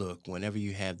outlook, whenever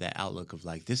you have that outlook of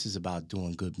like, this is about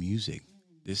doing good music,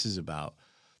 this is about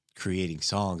creating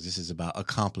songs, this is about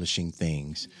accomplishing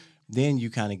things, then you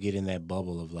kind of get in that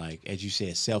bubble of like, as you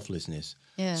said, selflessness.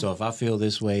 Yeah. So if I feel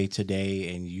this way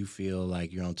today and you feel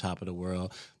like you're on top of the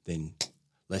world, then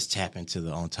let's tap into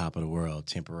the on top of the world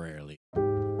temporarily.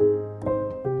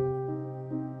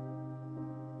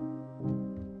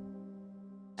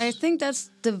 I think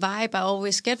that's the vibe I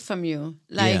always get from you.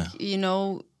 Like, you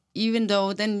know, even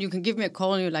though then you can give me a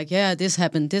call and you're like, yeah, this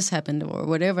happened, or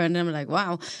whatever. And then I'm like,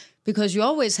 wow. Because you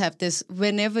always have this,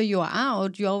 whenever you're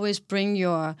out, you always bring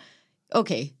your,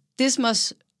 okay, this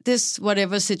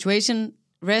whatever situation,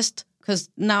 rest, because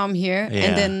now I'm here. Yeah.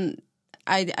 And then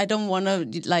I don't want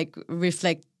to like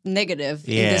reflect negative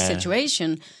in this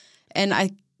situation. And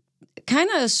I kind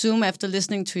of assume after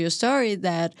listening to your story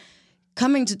that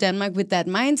coming to Denmark with that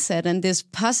mindset and this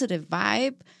positive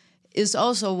vibe is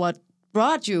also what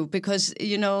brought you, because,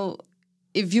 you know,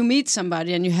 if you meet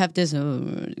somebody and you have this,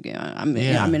 I'm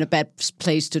in a bad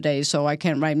place today, so I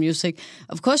can't write music.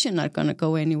 Of course, you're not going to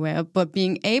go anywhere. But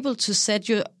being able to set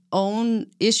your own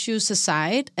issues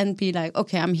aside and be like,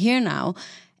 okay, I'm here now,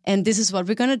 and this is what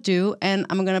we're going to do, and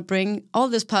I'm going to bring all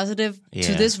this positive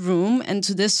to this room and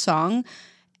to this song.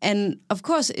 And of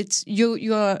course, it's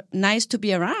you're nice to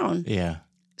be around. Yeah.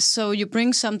 So you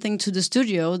bring something to the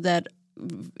studio that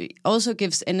also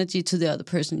gives energy to the other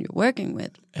person you're working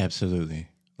with. Absolutely.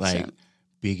 Like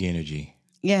big energy.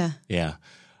 Yeah. Yeah.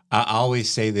 I always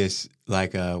say this,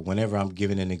 like whenever I'm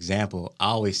giving an example, I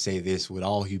always say this with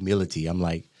all humility. I'm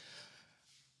like,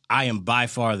 I am by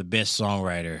far the best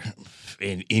songwriter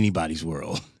in anybody's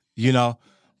world, you know,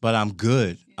 but I'm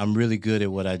good. I'm really good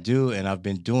at what I do, and I've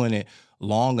been doing it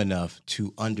long enough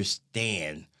to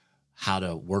understand how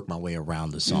to work my way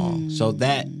around the song. So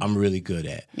that I'm really good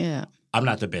at. Yeah. I'm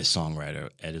not the best songwriter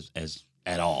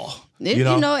at all. You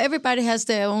know, everybody has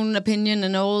their own opinion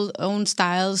and own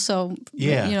style. So,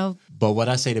 you know. But what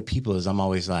I say to people is I'm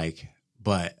always like,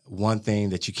 but one thing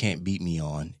that you can't beat me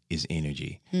on is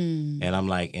energy. And I'm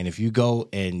like, and if you go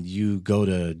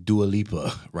to Dua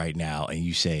Lipa right now and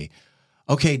you say,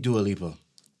 okay, Dua Lipa,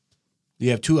 you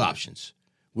have two options.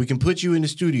 We can put you in the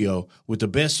studio with the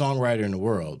best songwriter in the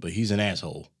world, but he's an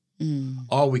asshole.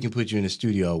 Or we can put you in the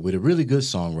studio with a really good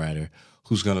songwriter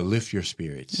who's going to lift your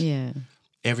spirits. Yeah.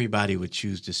 Everybody would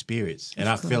choose the spirits. And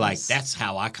I feel like that's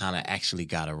how I kind of actually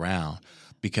got around,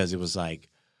 because it was like,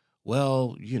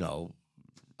 well, you know,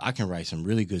 I can write some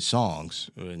really good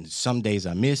songs. And some days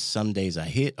I miss, some days I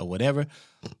hit or whatever.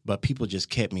 But people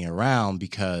just kept me around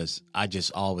because I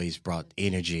just always brought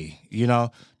energy, you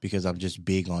know, because I'm just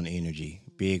big on energy,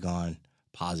 big on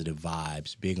positive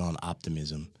vibes, big on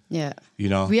optimism. Yeah. You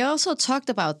know? We also talked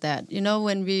about that, you know,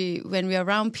 when we're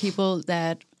around people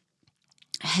that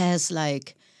has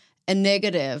like a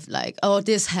negative, like, oh,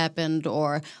 this happened,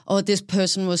 or, oh, this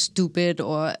person was stupid,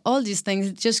 or all these things.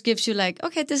 It just gives you like,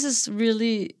 okay, this is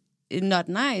really not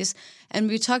nice. And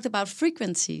we talked about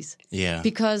frequencies. Yeah.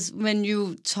 Because when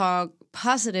you talk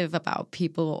positive about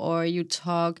people, or you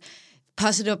talk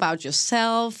positive about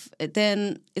yourself,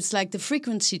 then it's like the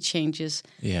frequency changes.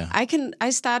 Yeah.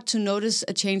 I start to notice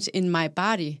a change in my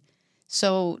body.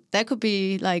 So that could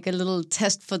be like a little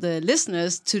test for the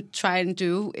listeners to try and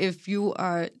do if you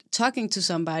are talking to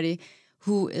somebody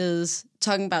who is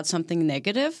talking about something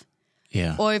negative.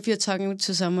 Yeah. Or if you're talking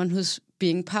to someone who's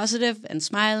being positive and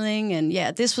smiling and,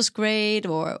 yeah, this was great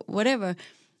or whatever,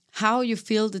 how you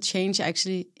feel the change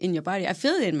actually in your body. I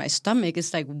feel it in my stomach.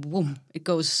 It's like, boom, it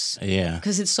goes. Yeah.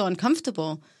 Because it's so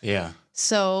uncomfortable. Yeah.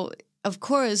 So, of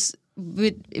course,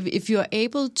 if you're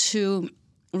able to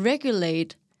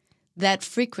regulate that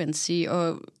frequency,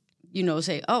 or, you know,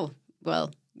 say, oh,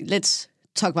 well, let's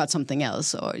talk about something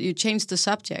else, or you change the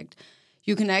subject,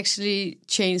 you can actually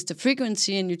change the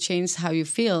frequency and you change how you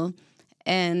feel.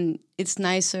 And it's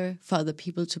nicer for other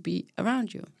people to be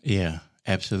around you. Yeah,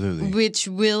 absolutely. Which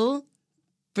will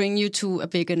bring you to a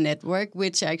bigger network,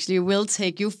 which actually will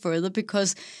take you further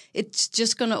because it's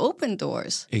just going to open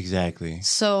doors. Exactly.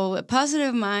 So a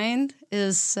positive mind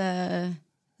is a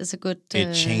good...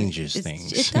 it changes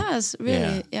things. It does,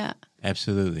 really, yeah.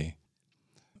 Absolutely.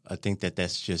 I think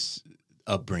that's just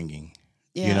upbringing,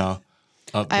 yeah. You know?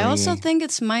 I also think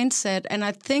it's mindset, and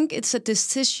I think it's a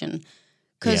decision.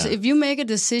 Because if you make a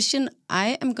decision,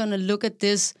 I am going to look at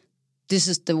this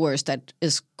is the worst that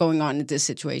is going on in this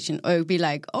situation. Or it'd be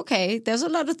like, okay, there's a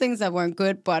lot of things that weren't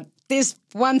good, but this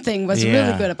one thing was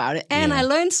really good about it. And I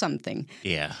learned something.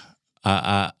 Yeah.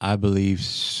 I believe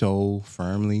so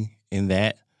firmly in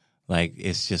that. Like,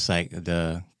 it's just like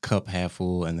the cup half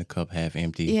full and the cup half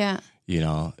empty. Yeah. You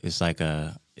know, it's like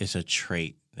it's a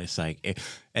trait. It's like,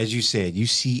 as you said, you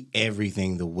see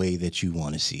everything the way that you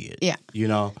want to see it. Yeah. You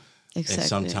know? Exactly. And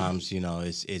sometimes, you know,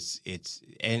 it's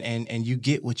and you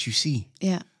get what you see.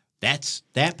 Yeah.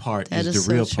 That part is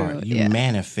the real part. You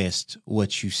manifest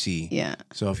what you see. Yeah.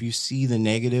 So if you see the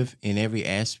negative in every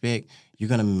aspect, you're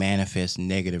going to manifest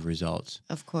negative results.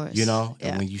 Of course. You know?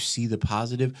 And when you see the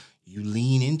positive, you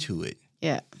lean into it.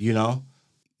 Yeah. You know?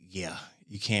 Yeah.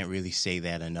 You can't really say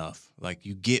that enough. Like,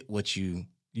 you get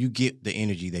you get the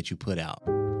energy that you put out.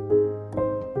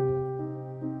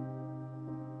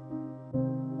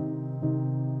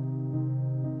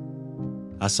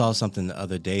 I saw something the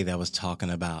other day that was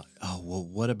talking about, oh, well,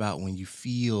 what about when you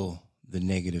feel the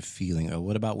negative feeling? Or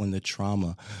what about when the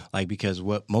trauma, like, because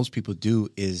what most people do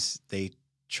is they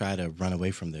try to run away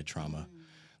from their trauma.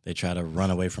 They try to run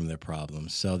away from their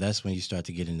problems. So that's when you start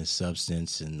to get into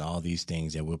substance and all these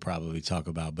things that we'll probably talk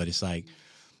about. But it's like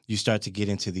you start to get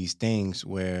into these things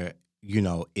where, you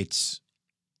know, it's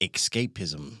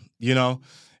escapism, you know?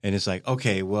 And it's like,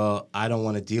 okay, well, I don't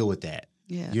want to deal with that,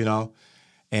 you know?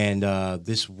 And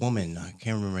this woman, I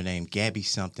can't remember her name, Gabby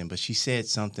something, but she said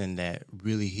something that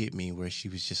really hit me where she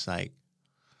was just like,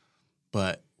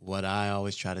 but what I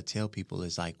always try to tell people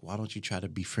is like, why don't you try to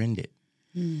befriend it?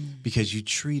 Because you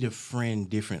treat a friend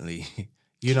differently,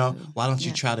 you know? Why don't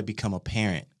you try to become a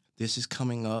parent? This is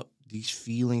coming up, these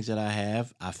feelings that I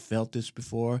have, I felt this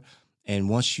before. And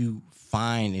once you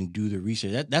find and do the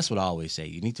research, that's what I always say.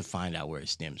 You need to find out where it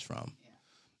stems from.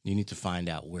 You need to find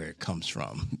out where it comes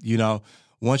from. You know,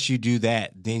 once you do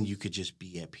that, then you could just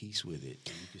be at peace with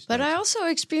it. But I also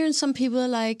experienced some people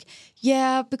like,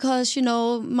 yeah, because, you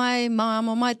know, my mom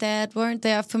or my dad weren't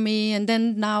there for me. And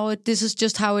then now this is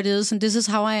just how it is. And this is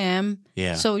how I am.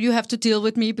 Yeah. So you have to deal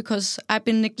with me because I've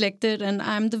been neglected and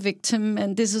I'm the victim.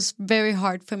 And this is very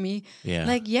hard for me. Yeah.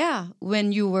 Like, yeah,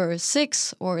 when you were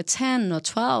 6 or 10 or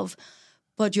 12,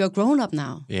 but you're grown up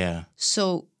now. Yeah.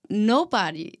 So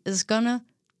nobody is going to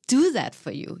do that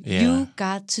for you. Yeah. You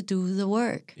got to do the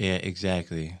work. Yeah,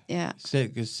 exactly. Yeah.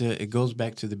 It goes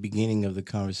back to the beginning of the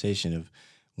conversation of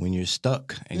when you're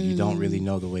stuck and you don't really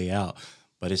know the way out.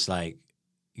 But it's like,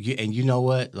 and you know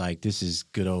what? Like, this is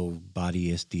good old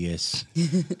body SDS.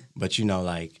 But you know,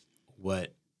 like, what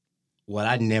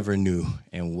I never knew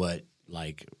and what,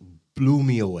 like, blew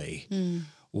me away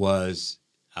was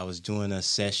I was doing a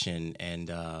session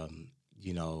and,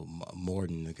 you know,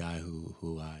 Morton, the guy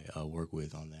who I work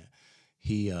with on that,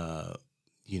 he,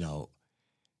 you know,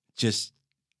 just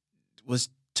was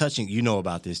touching, you know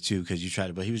about this too, because you tried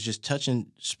to, but he was just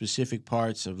touching specific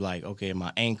parts of like, okay,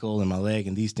 my ankle and my leg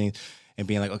and these things, and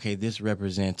being like, okay, this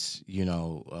represents, you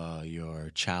know, your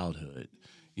childhood.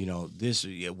 You know, this,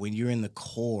 when you're in the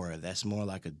core, that's more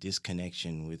like a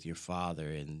disconnection with your father.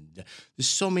 And there's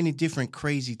so many different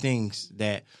crazy things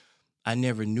that I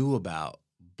never knew about,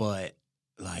 but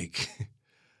like,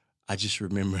 I just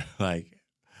remember like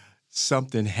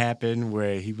something happened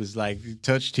where he was like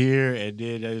touched here, and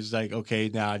then it was like,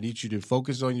 okay, now I need you to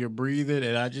focus on your breathing,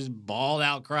 and I just bawled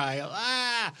out crying,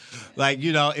 like,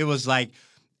 you know, it was like,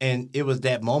 and it was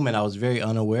that moment, I was very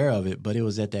unaware of it, but it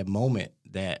was at that moment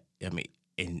that, I mean,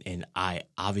 and I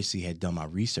obviously had done my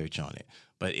research on it,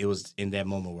 but it was in that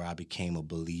moment where I became a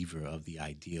believer of the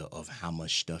idea of how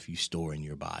much stuff you store in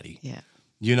your body. Yeah.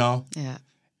 You know? Yeah.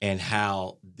 And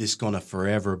how this going to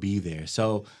forever be there.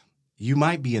 So you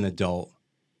might be an adult,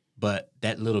 but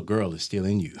that little girl is still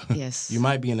in you. Yes. You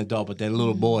might be an adult, but that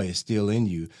little boy is still in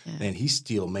you. Yeah. And he's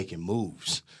still making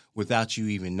moves without you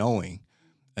even knowing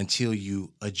until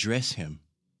you address him,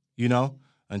 you know,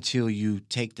 until you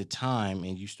take the time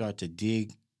and you start to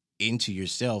dig into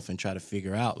yourself and try to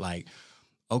figure out like,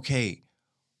 okay,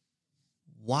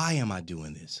 why am I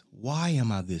doing this? Why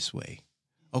am I this way?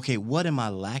 Okay, what am I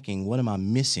lacking? What am I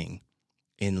missing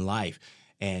in life?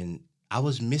 And I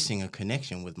was missing a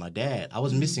connection with my dad. I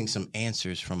was missing some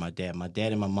answers from my dad. My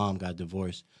dad and my mom got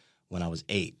divorced when I was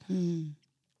 8. And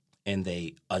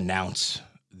they announced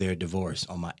their divorce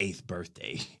on my 8th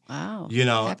birthday. Wow. You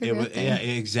know, Happy birthday. Yeah,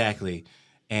 exactly.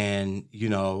 And, you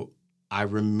know, I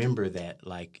remember that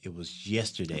like it was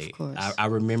yesterday. Of course. I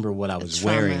remember what I was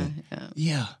trauma, wearing.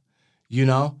 Yeah. You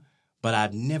know, but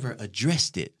I've never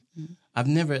addressed it. I've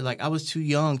never, like, I was too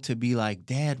young to be like,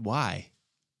 Dad, why?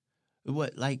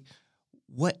 What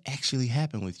actually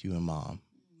happened with you and Mom?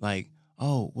 Like,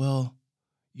 oh, well,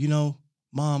 you know,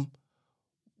 Mom,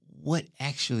 what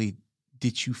actually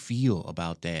did you feel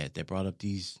about Dad that brought up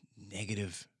this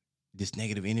negative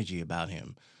energy about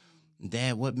him?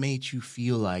 Dad, what made you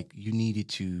feel like you needed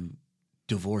to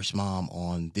divorce Mom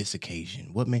on this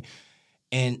occasion?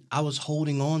 And I was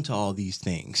holding on to all these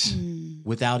things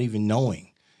without even knowing.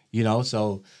 You know,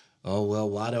 so, oh, well,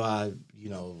 why do I, you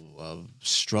know,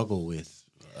 struggle with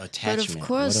attachment? But of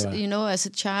course, you know, as a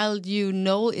child, you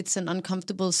know it's an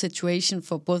uncomfortable situation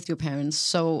for both your parents.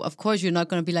 So, of course, you're not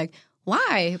going to be like,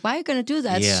 why? Why are you going to do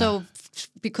that? Yeah. So,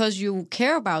 because you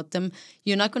care about them,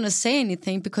 you're not going to say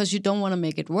anything because you don't want to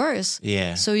make it worse.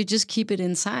 Yeah. So, you just keep it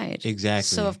inside.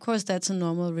 Exactly. So, of course, that's a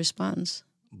normal response.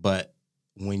 But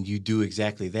when you do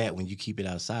exactly that, when you keep it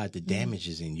outside, the damage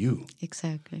is in you.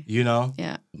 Exactly. You know?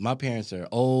 Yeah. My parents are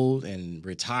old and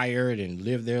retired and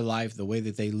live their life the way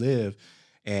that they live.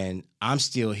 And I'm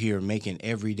still here making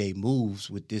everyday moves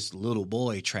with this little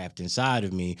boy trapped inside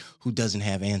of me who doesn't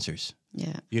have answers.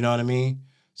 Yeah. You know what I mean?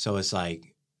 So it's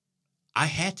like, I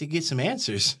had to get some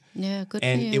answers. Yeah, good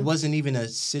And for you. it wasn't even a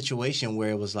situation where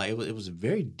it was like, it was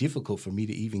very difficult for me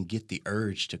to even get the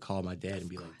urge to call my dad and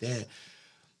be like, Dad.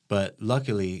 But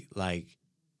luckily, like,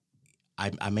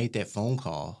 I made that phone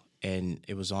call, and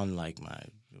it was on, like,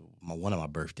 my one of my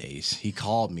birthdays. He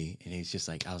called me, and he's just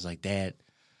like, I was like, Dad,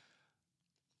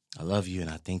 I love you, and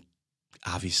I think,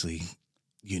 obviously,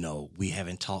 we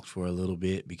haven't talked for a little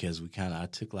bit because I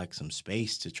took like some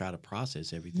space to try to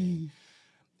process everything.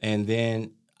 And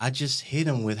then I just hit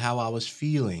him with how I was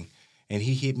feeling. And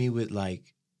he hit me with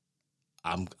like,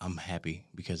 I'm happy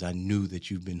because I knew that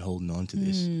you've been holding on to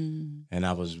this. And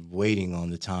I was waiting on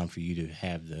the time for you to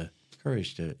have the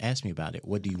courage to ask me about it.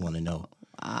 What do you want to know?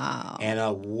 Wow. And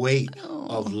a weight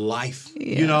of life,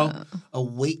 a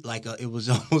weight like it was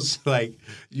almost like,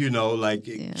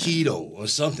 keto or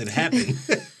something happened.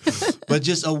 But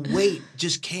just a weight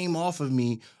just came off of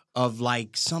me of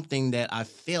like something that I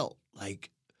felt like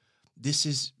this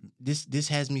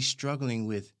has me struggling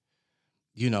with,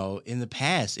 in the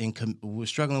past, and we're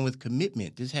struggling with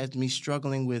commitment. This has me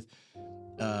struggling with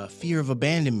fear of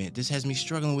abandonment. This has me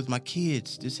struggling with my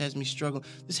kids. This has me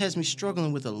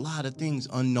struggling with a lot of things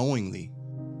unknowingly.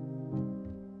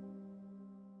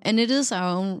 And it is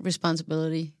our own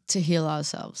responsibility to heal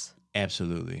ourselves.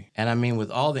 Absolutely. And I mean,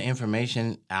 with all the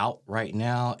information out right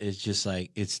now, it's just like,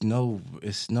 it's no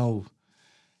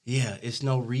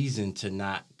reason to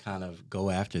not kind of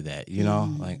go after that,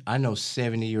 Like, I know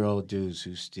 70-year-old dudes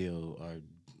who still are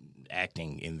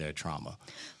acting in their trauma.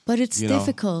 But it's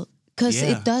difficult because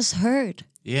it does hurt.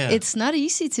 Yeah. It's not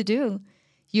easy to do.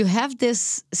 You have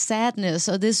this sadness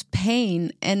or this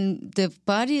pain, and the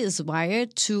body is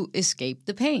wired to escape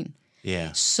the pain.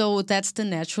 Yeah. So that's the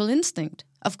natural instinct.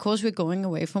 Of course, we're going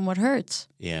away from what hurts.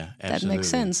 Yeah, absolutely. That makes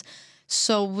sense.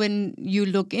 So when you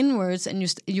look inwards and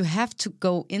you have to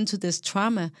go into this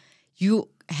trauma, you're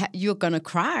going to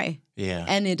cry. Yeah.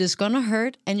 And it is going to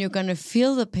hurt, and you're going to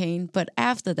feel the pain. But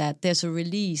after that, there's a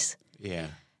release. Yeah.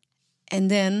 And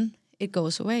then it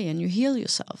goes away, and you heal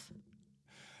yourself.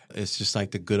 It's just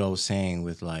like the good old saying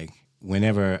with like,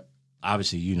 whenever,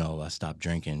 obviously, I stopped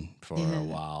drinking for a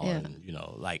while. Yeah. And,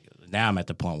 like now I'm at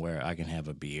the point where I can have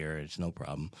a beer. It's no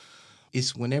problem.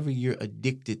 It's whenever you're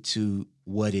addicted to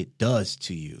what it does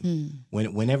to you,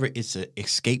 whenever it's an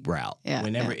escape route,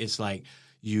 whenever it's like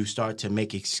you start to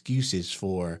make excuses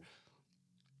for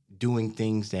doing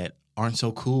things that aren't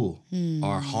so cool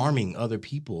or harming other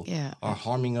people or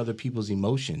harming other people's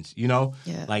emotions,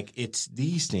 like it's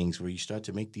these things where you start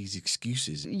to make these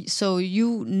excuses. So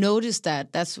you noticed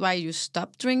that's why you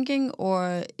stopped drinking,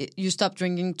 or you stopped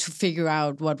drinking to figure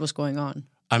out what was going on?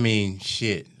 I mean,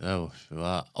 shit. Oh,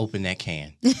 well, open that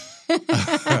can.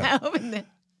 Open it.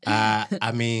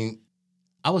 I mean,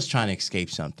 I was trying to escape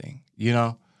something,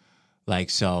 Like,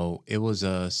 so it was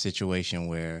a situation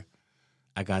where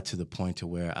I got to the point to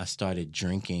where I started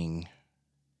drinking,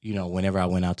 whenever I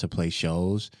went out to play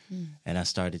shows, and I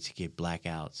started to get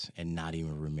blackouts and not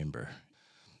even remember.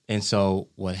 And so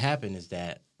what happened is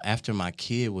that after my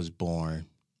kid was born,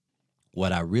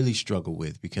 what I really struggled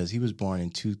with, because he was born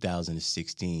in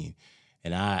 2016,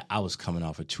 and I was coming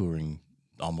off of touring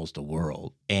almost the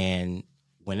world. And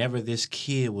whenever this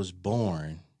kid was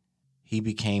born, he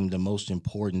became the most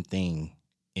important thing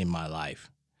in my life.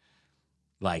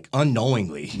 Like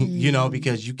unknowingly,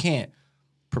 because you can't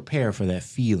prepare for that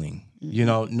feeling.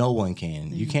 No one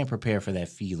can. You can't prepare for that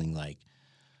feeling like,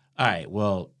 all right,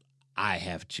 well, I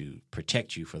have to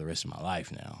protect you for the rest of my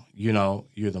life now.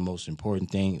 You're the most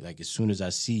important thing. Like, as soon as I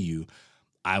see you,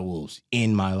 I will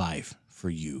end my life for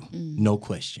you. No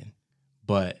question.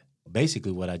 But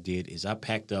basically what I did is I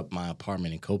packed up my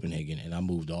apartment in Copenhagen and I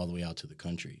moved all the way out to the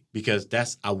country because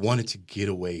I wanted to get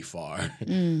away far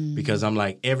because I'm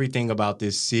like, everything about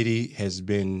this city has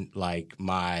been like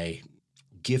my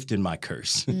gift and my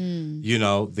curse.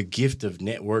 The gift of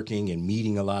networking and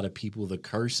meeting a lot of people, the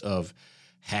curse of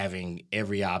having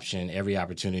every option, every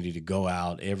opportunity to go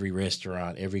out, every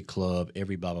restaurant, every club,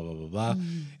 every blah, blah, blah, blah, blah.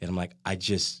 And I'm like, I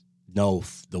just know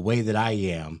the way that I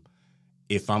am,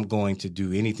 if I'm going to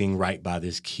do anything right by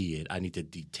this kid, I need to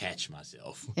detach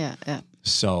myself. Yeah.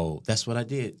 So that's what I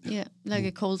did. Yeah, like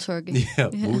a cold turkey. Yeah,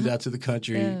 moved out to the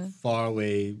country, far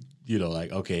away,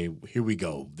 like, okay, here we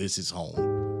go. This is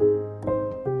home.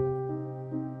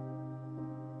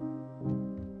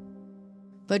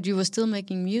 But you were still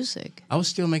making music. I was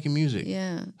still making music.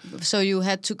 Yeah. So you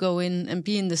had to go in and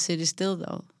be in the city still,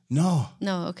 though? No,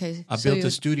 okay. I built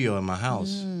a studio in my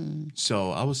house.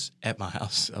 So I was at my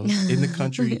house. I was in the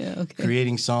country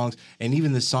creating songs. And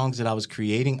even the songs that I was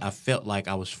creating, I felt like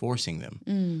I was forcing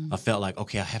them. I felt like,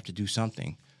 okay, I have to do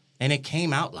something. And it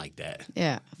came out like that.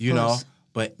 Yeah,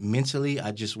 But mentally,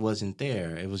 I just wasn't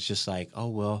there. It was just like, oh,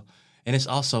 well. And it's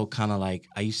also kind of like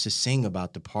I used to sing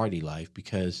about the party life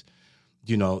because,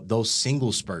 those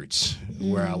single spurts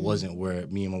where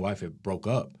me and my wife had broke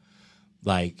up,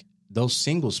 like, those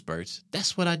single spurts,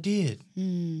 that's what I did.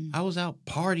 I was out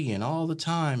partying all the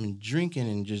time and drinking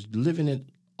and just living it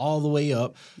all the way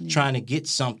up trying to get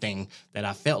something that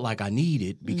I felt like I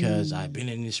needed because I've been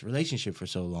in this relationship for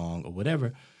so long or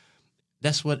whatever.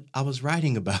 That's what I was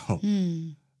writing about.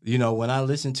 You know, when I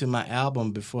listened to my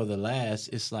album Before the Last,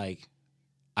 it's like,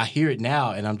 I hear it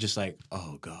now and I'm just like,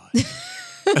 oh God.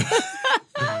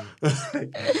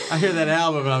 I hear that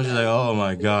album and I'm just like, oh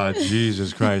my God,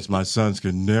 Jesus Christ, my sons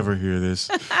could never hear this.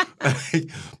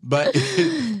 But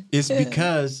it's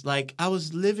because like I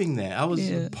was living that. I was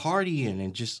partying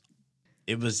and just,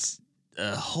 it was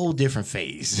a whole different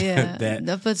phase. Yeah,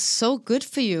 but so good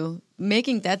for you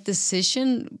making that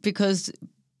decision because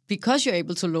you're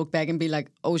able to look back and be like,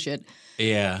 oh shit.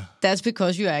 Yeah. That's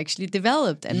because you actually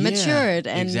developed and matured.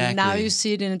 And exactly. Now you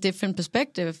see it in a different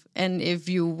perspective. And if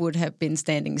you would have been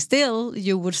standing still,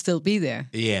 you would still be there.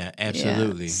 Yeah,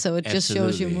 absolutely. Yeah. So it just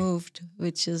shows you moved,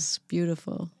 which is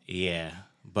beautiful. Yeah.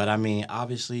 But I mean,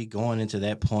 obviously going into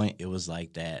that point, it was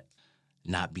like that,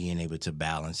 not being able to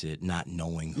balance it, not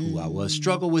knowing who I was,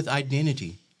 struggle with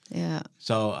identity. Yeah.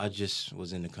 So I just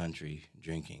was in the country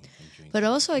drinking. But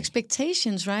also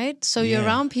expectations, right? So you're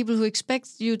around people who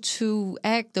expect you to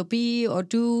act or be or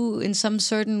do in some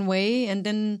certain way and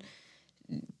then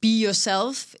be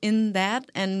yourself in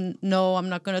that and no, I'm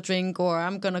not going to drink or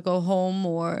I'm going to go home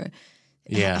or...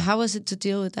 Yeah. How was it to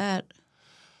deal with that?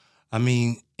 I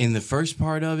mean, in the first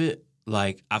part of it,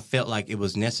 like I felt like it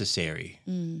was necessary.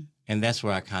 And that's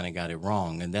where I kind of got it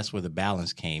wrong. And that's where the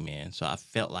balance came in. So I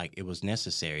felt like it was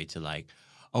necessary to like,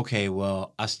 okay,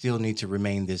 well, I still need to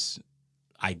remain this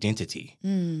identity.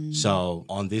 So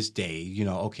on this day, you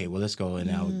know, okay, well, let's go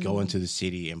and I would go into the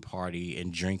city and party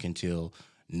and drink until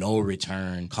no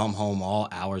return, come home all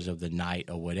hours of the night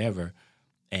or whatever.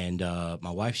 And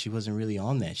my wife, she wasn't really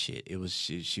on that shit. It was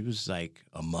she was like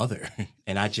a mother.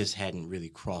 And I just hadn't really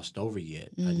crossed over yet.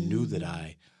 I knew that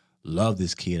I loved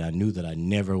this kid. I knew that I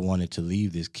never wanted to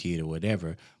leave this kid or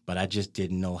whatever, but I just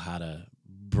didn't know how to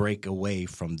break away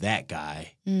from that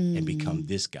guy and become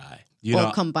this guy. You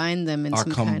know, combine them in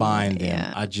some combine kind of, them.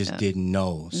 Yeah, I just didn't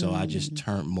know. So I just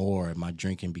turned more and my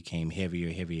drinking became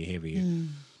heavier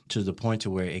to the point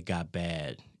to where it got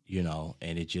bad, you know,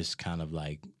 and it just kind of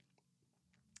like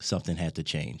something had to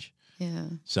change. Yeah.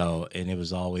 So, and it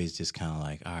was always just kind of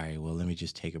like, all right, well, let me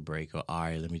just take a break or all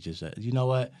right, let me just, you know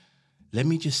what? Let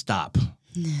me just stop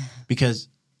because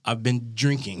I've been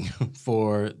drinking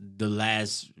for the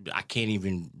last, I can't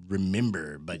even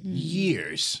remember, but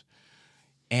years.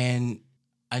 And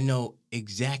I know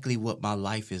exactly what my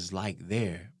life is like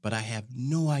there, but I have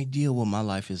no idea what my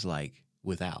life is like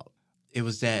without. It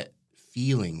was that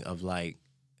feeling of like,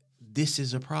 this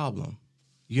is a problem,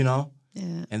 you know?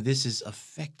 Yeah. And this is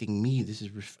affecting me. This is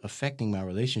affecting my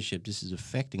relationship. This is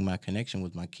affecting my connection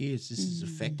with my kids. This is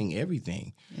affecting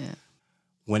everything. Yeah.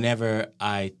 Whenever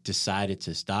I decided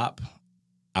to stop,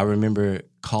 I remember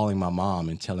calling my mom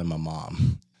and telling my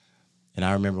mom. And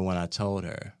I remember when I told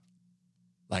her,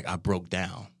 like, I broke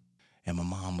down. And my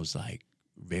mom was, like,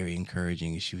 very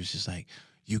encouraging. And she was just like,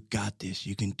 you got this.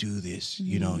 You can do this.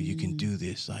 You know, you can do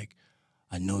this. Like,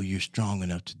 I know you're strong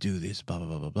enough to do this, blah, blah,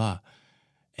 blah, blah, blah.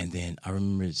 And then I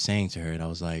remember saying to her, and I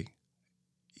was like,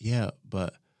 yeah,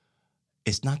 but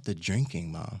it's not the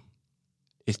drinking, Mom.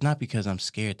 It's not because I'm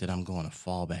scared that I'm going to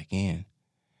fall back in.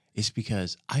 It's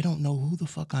because I don't know who the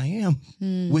fuck I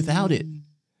am without it.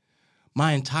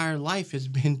 My entire life has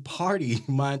been party.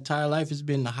 My entire life has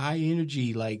been high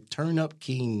energy, like turn up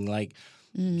king, like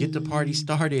get the party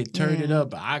started, turn it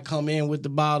up. I come in with the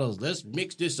bottles. Let's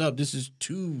mix this up. This is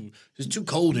too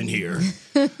cold in here.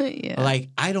 Like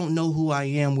I don't know who I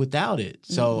am without it.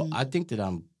 So I think that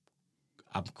I'm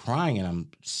crying and I'm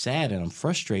sad and I'm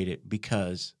frustrated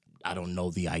because I don't know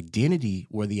the identity,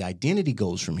 where the identity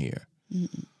goes from here.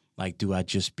 Like, do I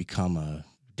just become a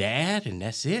dad and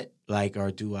that's it? Like,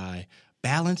 or do I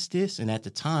balance this? And at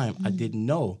the time, I didn't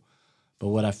know. But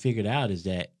what I figured out is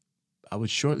that I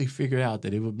would shortly figure out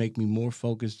that it would make me more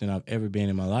focused than I've ever been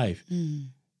in my life.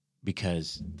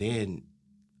 Because then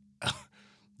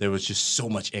there was just so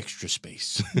much extra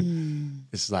space.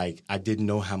 It's like I didn't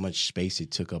know how much space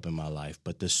it took up in my life,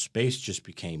 but the space just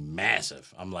became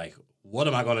massive. I'm like, what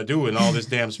am I going to do in all this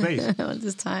damn space? All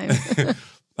this time.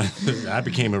 I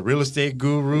became a real estate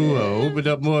guru, opened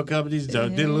up more companies, did a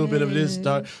little bit of this,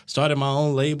 started my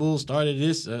own label, started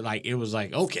this. Like, it was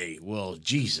like, okay, well,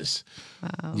 Jesus.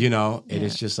 Wow. You know, and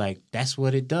it's just like, that's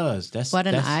what it does. That's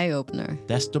an eye-opener.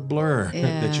 That's the blur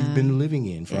that you've been living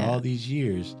in for all these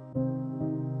years.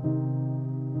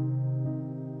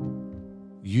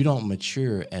 You don't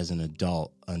mature as an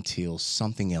adult until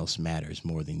something else matters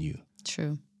more than you.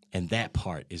 True. And that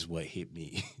part is what hit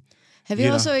me. Have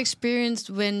you also experienced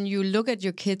when you look at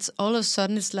your kids, all of a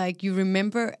sudden it's like you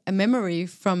remember a memory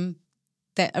from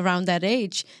that around that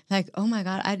age, like, oh my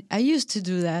God, I used to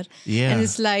do that. Yeah. And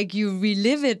it's like you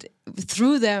relive it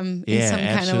through them in some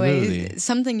kind of way,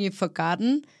 something you've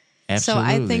forgotten. Absolutely.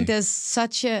 So I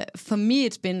think for me,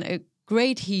 it's been a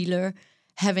great healer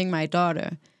having my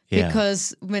daughter. Yeah.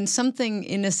 Because when something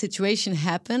in a situation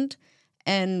happened,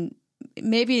 and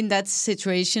maybe in that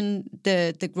situation,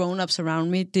 the grown-ups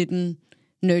around me didn't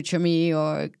nurture me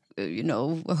or,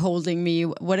 were holding me,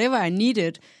 whatever I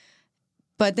needed.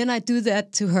 But then I do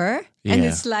that to her, and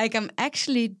it's like I'm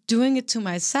actually doing it to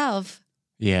myself.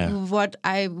 Yeah. What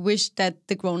I wish that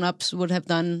the grown-ups would have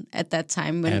done at that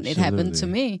time when it happened to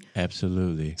me.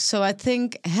 Absolutely. So I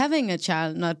think having a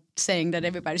child, not saying that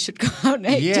everybody should go out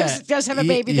and just have a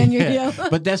baby, then you heal.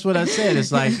 But that's what I said.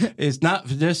 It's like, it's not,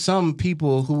 there's some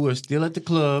people who are still at the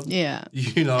club. Yeah.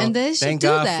 And they should thank do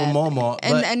God that. for Mama.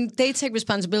 And they take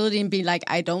responsibility and be like,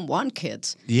 I don't want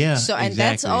kids. Yeah. So, and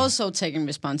that's also taking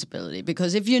responsibility,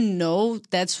 because if you know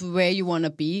that's where you want to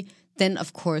be, then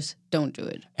of course don't do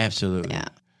it. Absolutely. Yeah.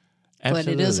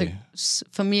 Absolutely. But it is,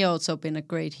 for me, also been a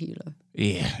great healer.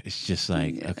 Yeah, it's just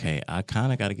like, okay, I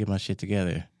kind of got to get my shit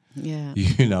together. Yeah.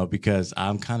 Because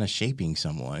I'm kind of shaping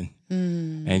someone.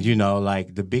 And,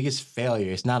 like the biggest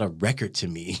failure, it's not a record to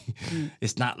me.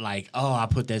 It's not like, oh, I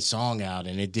put that song out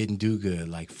and it didn't do good.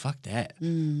 Like, fuck that.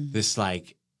 It's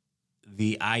like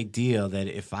the idea that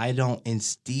if I don't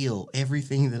instill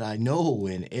everything that I know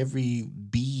and every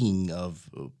being of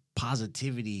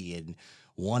positivity and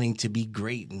wanting to be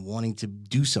great and wanting to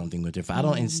do something with it, if I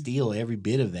don't instill every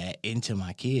bit of that into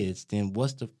my kids, then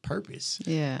what's the purpose?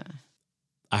 Yeah.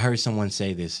 I heard someone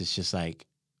say this. It's just like,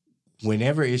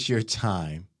 whenever it's your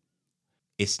time,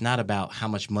 it's not about how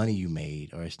much money you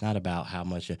made, or it's not about how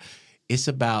much. It's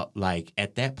about, like,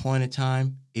 at that point in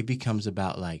time, it becomes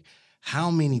about, like, how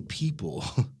many people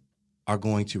are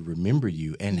going to remember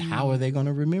you, and how are they going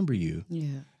to remember you?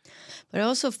 Yeah. But I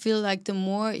also feel like the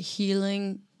more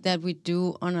healing that we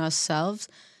do on ourselves,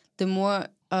 the more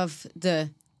of the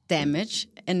damage.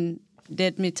 And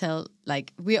let me tell,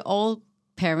 like, we're all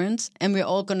parents and we're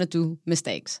all going to do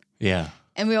mistakes. Yeah.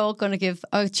 And we're all going to give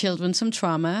our children some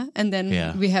trauma, and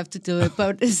then we have to do it.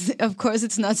 But of course,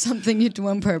 it's not something you do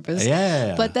on purpose.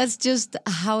 Yeah. But that's just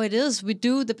how it is. We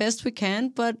do the best we can,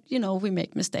 but, we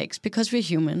make mistakes because we're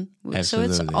human.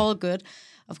 Absolutely. So it's all good.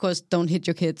 Of course, don't hit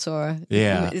your kids, or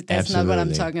that's absolutely. not what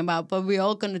I'm talking about. But we're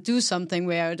all going to do something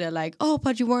where they're like, oh,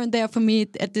 but you weren't there for me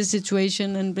at this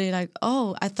situation, and be like,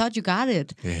 oh, I thought you got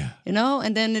it. Yeah.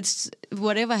 And then it's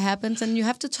whatever happens, and you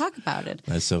have to talk about it.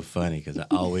 That's so funny, because I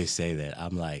always say that.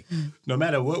 I'm like, no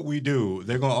matter what we do,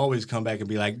 they're going to always come back and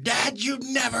be like, Dad, you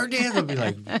never did. I'll be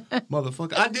like,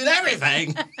 motherfucker, I did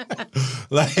everything.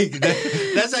 Like,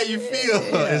 that's how you feel.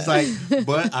 Yeah. It's like,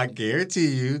 but I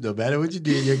guarantee you, no matter what you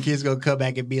did, your kid's going to come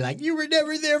back and be like, you were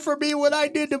never there for me when I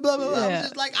did the blah, blah, blah. Yeah. I'm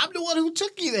just like, I'm the one who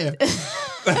took you there.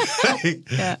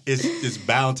 It's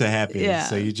bound to happen. Yeah.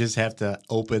 So you just have to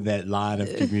open that line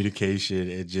of communication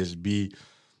and just be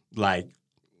like,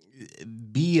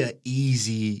 be an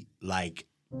easy, like,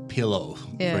 pillow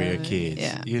for your kids,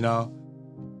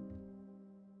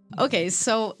 Okay,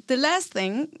 so the last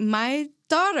thing, my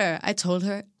daughter, I told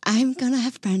her, I'm going to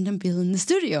have Brandon Beal in the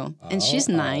studio. And she's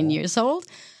 9 years old.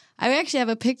 I actually have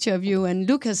a picture of you and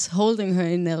Lukas holding her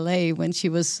in L.A. when she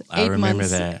was 8 months. I remember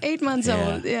that. 8 months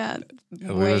old, yeah.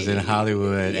 We was in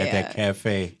Hollywood at that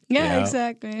cafe. Yeah,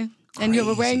 exactly. Crazy. And you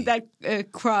were wearing that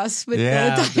cross with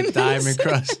the diamond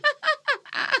cross.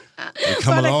 We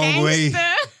come a long way.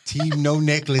 Team no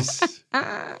necklace.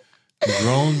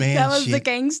 Grown man That was shit. the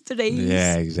gangster days.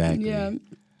 Yeah, exactly. Yeah.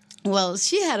 Well,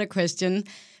 she had a question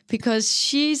because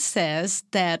she says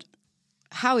that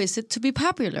how is it to be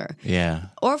popular? Yeah.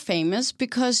 Or famous?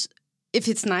 Because if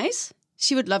it's nice,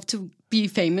 she would love to be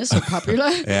famous or popular.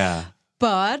 Yeah.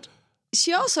 But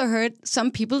she also heard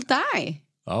some people die.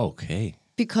 Okay.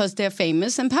 Because they're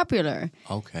famous and popular.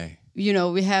 Okay.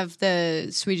 We have the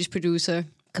Swedish producer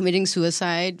committing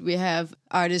suicide. We have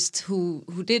artists who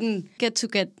didn't get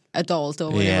adult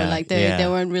or whatever. Like they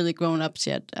weren't really grown ups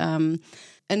yet.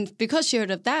 And because she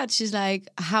heard of that, she's like,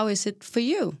 how is it for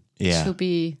you to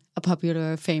be a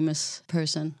popular, famous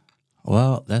person?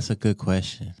 Well, that's a good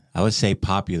question. I would say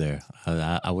popular.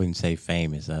 I wouldn't say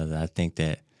famous. I think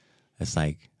that's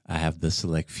like, I have the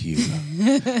select few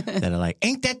that are like,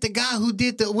 ain't that the guy who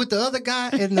did with the other guy?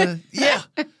 And yeah,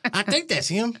 I think that's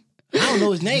him. I don't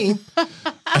know his name.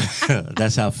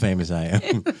 That's how famous I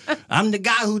am. I'm the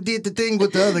guy who did the thing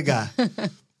with the other guy.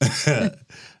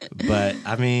 But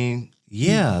I mean,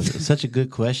 yeah, it's such a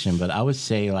good question. But I would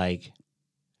say, like,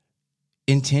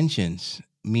 intentions.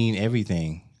 mean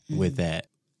everything with that.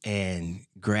 And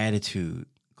gratitude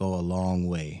go a long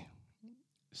way.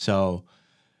 So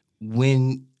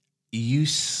when you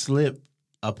slip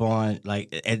up on,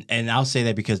 like, and I'll say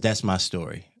that because that's my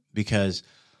story, because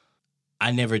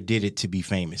I never did it to be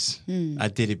famous. I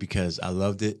did it because I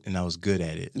loved it and I was good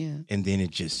at it. Yeah. And then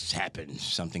it just happened.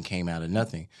 Something came out of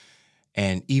nothing.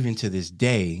 And even to this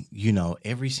day, you know,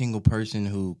 every single person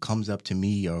who comes up to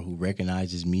me or who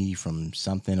recognizes me from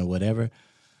something or whatever,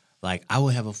 like, I will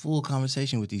have a full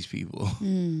conversation with these people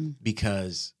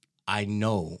because I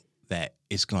know that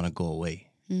it's going to go away.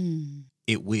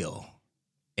 It will.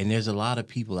 And there's a lot of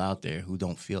people out there who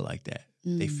don't feel like that.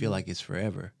 They feel like it's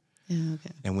forever. Yeah,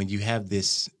 okay. And when you have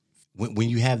this, when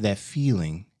you have that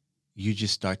feeling, you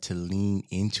just start to lean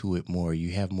into it more.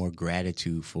 You have more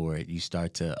gratitude for it. You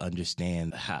start to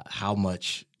understand how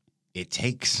much it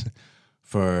takes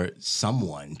for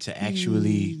someone to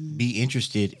actually be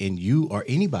interested in you or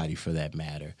anybody for that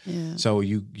matter. Yeah. So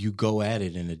you go at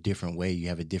it in a different way. You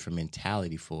have a different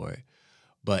mentality for it.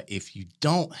 But if you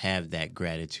don't have that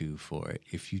gratitude for it,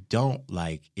 if you don't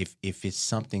if it's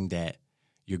something that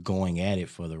you're going at it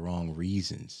for the wrong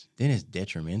reasons, then it's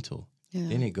detrimental. Yeah.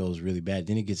 Then it goes really bad.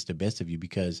 Then it gets the best of you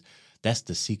because that's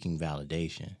the seeking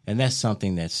validation. And that's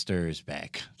something that stirs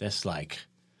back. That's like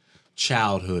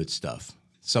childhood stuff.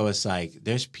 So it's like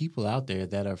there's people out there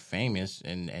that are famous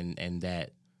and that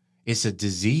it's a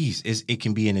disease. It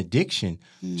can be an addiction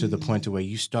to the point to where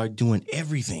you start doing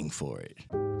everything for it.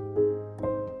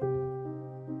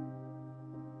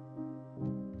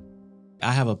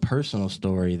 I have a personal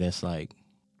story that's like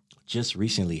just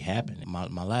recently happened.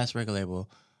 My last record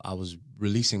label, I was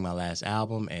releasing my last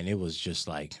album, and it was just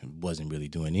like, wasn't really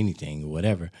doing anything or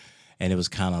whatever. And it was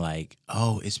kind of like,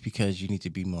 oh, it's because you need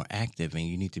to be more active and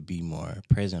you need to be more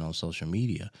present on social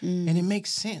media. And it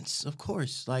makes sense, of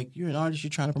course. Like, you're an artist,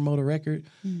 you're trying to promote a record,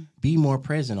 be more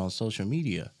present on social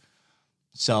media.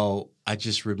 So I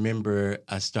just remember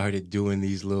I started doing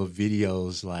these little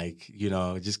videos, like, you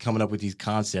know, just coming up with these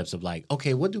concepts of like,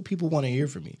 okay, what do people want to hear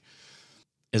from me?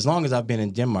 As long as I've been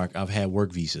in Denmark, I've had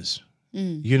work visas.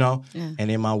 You know,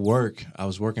 and in my work, I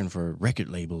was working for record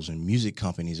labels and music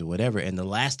companies or whatever. And the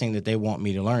last thing that they want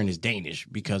me to learn is Danish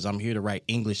because I'm here to write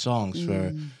English songs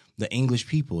for the English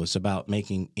people. It's about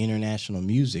making international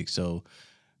music. So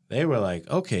they were like,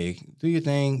 okay, do your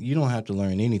thing. You don't have to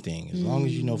learn anything. As long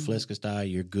as you know Flæskesteg,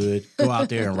 you're good. Go out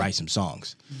there and write some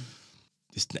songs.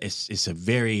 It's a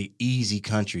very easy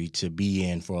country to be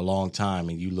in for a long time.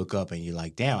 And you look up and you're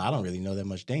like, damn, I don't really know that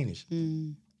much Danish.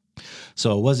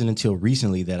 So it wasn't until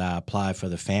recently that I applied for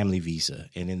the family visa.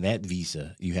 And in that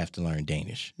visa, you have to learn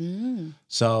Danish.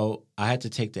 So I had to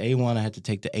take the A1, I had to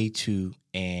take the A2,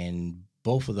 and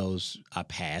both of those I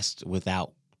passed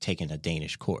without taking a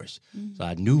Danish course. So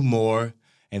I knew more,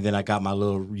 and then I got my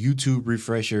little YouTube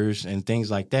refreshers and things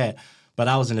like that. But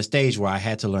I was in a stage where I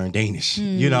had to learn Danish,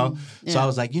 you know? So I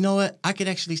was like, you know what? I could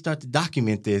actually start to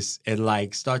document this and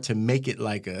like start to make it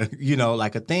like a, you know,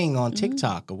 like a thing on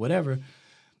TikTok or whatever.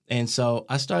 And so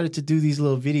I started to do these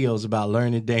little videos about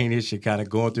learning Danish and kind of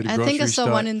going through the grocery store. I think I saw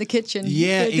one in the kitchen.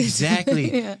 Yeah,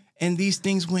 exactly. And these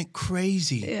things went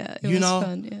crazy. Yeah, it was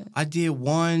fun. Yeah. I did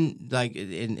one, like,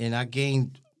 and I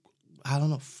gained, I don't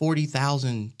know,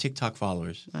 40,000 TikTok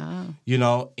followers. Wow. You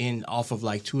know, off of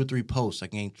like 2 or 3 posts, I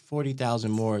gained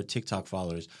 40,000 more TikTok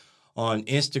followers. On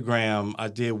Instagram, I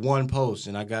did one post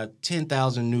and I got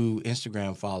 10,000 new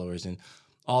Instagram followers and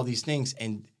all these things.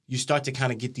 And you start to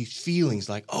kind of get these feelings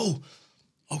like, oh,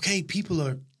 okay, people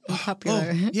are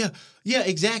popular. Oh, yeah,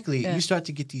 exactly. Yeah. You start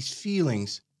to get these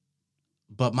feelings.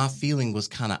 But my feeling was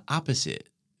kind of opposite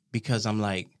because I'm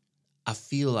like, I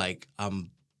feel like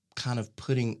I'm kind of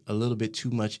putting a little bit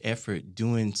too much effort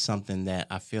doing something that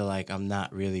I feel like I'm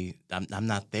not really, I'm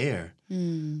not there.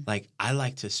 Like, I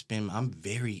like to I'm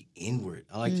very inward.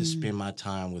 I like to spend my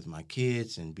time with my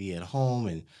kids and be at home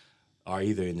and or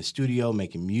either in the studio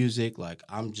making music. Like,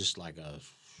 I'm just like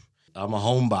I'm a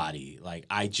homebody. Like,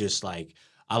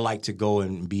 I like to go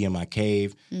and be in my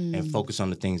cave and focus on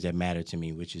the things that matter to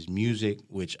me, which is music,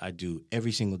 which I do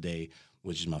every single day,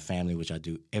 which is my family, which I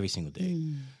do every single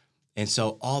day. And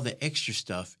so all the extra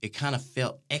stuff, it kind of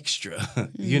felt extra,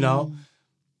 you know?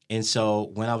 And so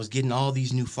when I was getting all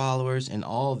these new followers and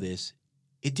all this,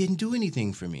 it didn't do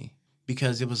anything for me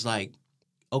because it was like,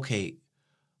 okay,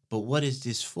 but what is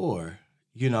this for?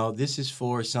 You know, this is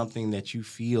for something that you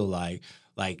feel like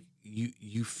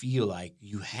you feel like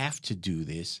you have to do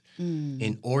this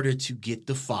in order to get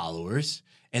the followers.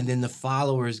 And then the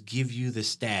followers give you the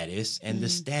status and the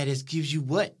status gives you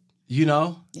what? You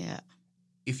know? Yeah.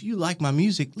 If you like my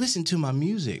music, listen to my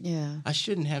music. Yeah. I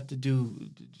shouldn't have to do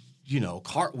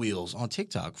cartwheels on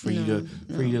TikTok for you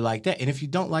to like that. And if you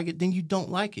don't like it, then you don't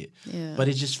like it. Yeah. But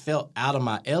it just felt out of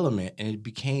my element, and it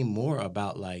became more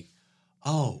about like,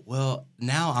 oh, well,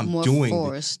 now I'm more doing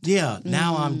forced.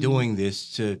 now I'm doing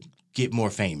this to get more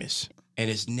famous. And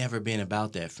it's never been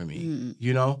about that for me.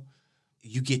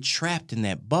 You get trapped in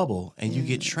that bubble, and you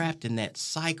get trapped in that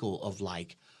cycle of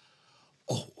like,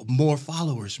 oh, more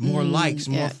followers, more likes,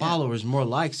 more followers, more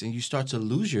likes, and you start to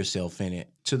lose yourself in it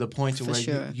to the point to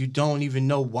where you don't even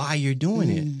know why you're doing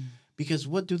it. Because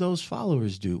what do those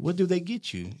followers do? What do they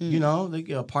get you? They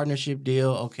get a partnership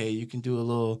deal. Okay, you can do a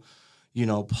little,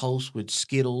 post with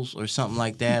Skittles or something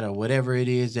like that, or whatever it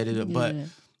is but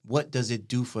what does it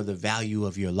do for the value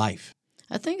of your life?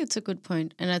 I think it's a good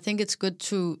point. And I think it's good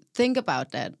to think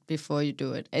about that before you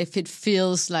do it. If it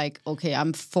feels like, okay,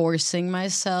 I'm forcing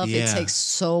myself, it takes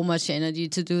so much energy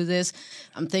to do this.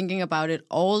 I'm thinking about it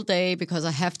all day because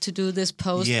I have to do this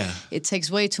post. Yeah. It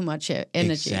takes way too much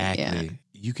energy. Exactly. Yeah.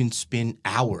 You can spend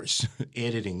hours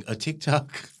editing a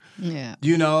TikTok. Yeah.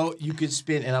 You could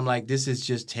spend, and I'm like, this is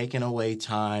just taking away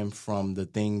time from the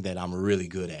thing that I'm really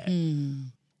good at.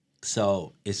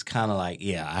 So it's kind of like,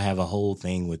 I have a whole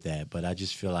thing with that, but I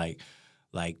just feel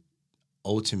like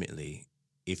ultimately,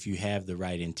 if you have the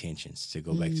right intentions, to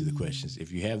go back to the questions,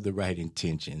 if you have the right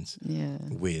intentions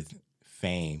with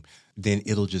fame, then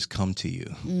it'll just come to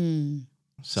you.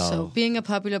 So being a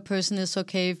popular person is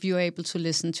okay if you're able to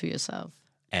listen to yourself.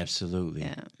 Absolutely.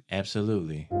 Yeah.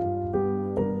 Absolutely.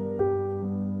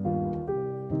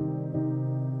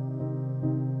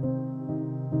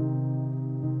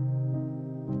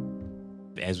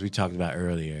 As we talked about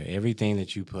earlier, everything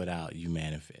that you put out, you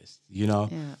manifest, Yeah.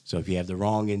 So if you have the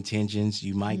wrong intentions,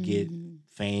 you might get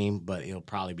fame, but it'll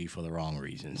probably be for the wrong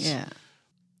reasons. Yeah.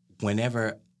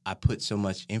 Whenever I put so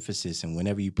much emphasis and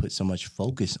whenever you put so much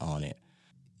focus on it,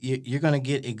 you're going to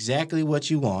get exactly what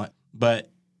you want, but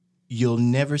you'll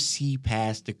never see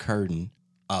past the curtain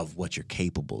of what you're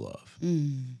capable of.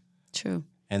 True.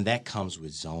 And that comes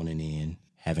with zoning in,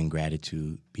 having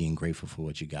gratitude, being grateful for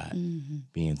what you got,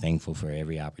 being thankful for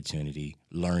every opportunity,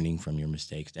 learning from your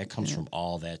mistakes. That comes from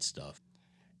all that stuff.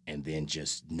 And then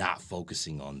just not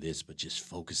focusing on this, but just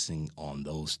focusing on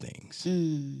those things.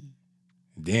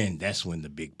 Then that's when the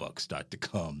big bucks start to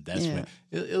come. That's when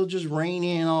it'll just rain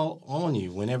in all on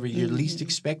you whenever you're least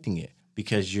expecting it,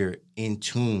 because you're in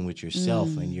tune with yourself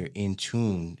and you're in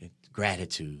tune with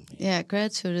gratitude. Yeah,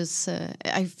 gratitude is,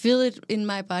 I feel it in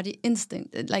my body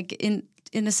instinct. Like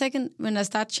in a second, when I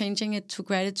start changing it to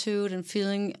gratitude and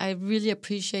feeling I really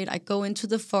appreciate, I go into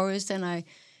the forest and I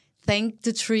thank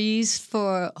the trees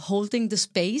for holding the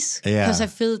space. Because I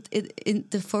feel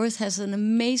the forest has an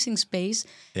amazing space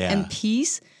and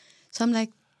peace. So I'm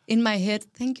like, in my head,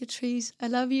 thank you, trees. I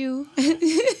love you.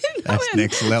 That's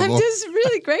next level. I'm just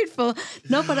really grateful.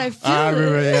 No, but I feel I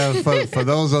remember, for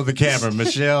those on the camera,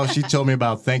 Michelle, she told me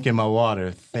about thanking my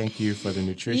water. Thank you for the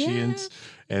nutrients.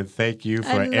 And thank you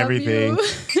for everything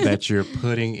that you're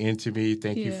putting into me.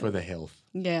 Thank you for the health.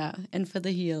 Yeah, and for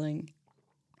the healing.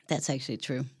 That's actually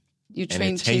true. And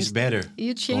it tastes better.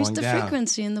 You change the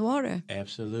frequency in the water.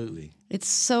 Absolutely. It's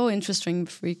so interesting,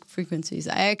 frequencies.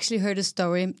 I actually heard a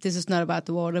story. This is not about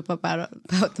the water, but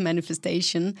about the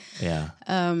manifestation. Yeah.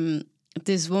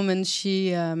 This woman,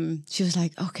 she was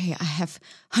like, okay, I have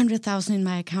 100,000 in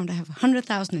my account. I have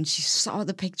 100,000. And she saw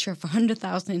the picture of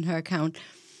 100,000 in her account.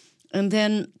 And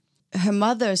then her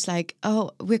mother's like,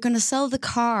 oh, we're going to sell the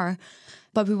car,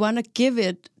 but we want to give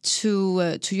it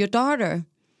to your daughter.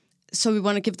 So we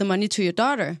want to give the money to your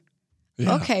daughter.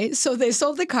 Yeah. Okay, so they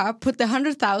sold the car, put the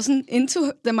 100,000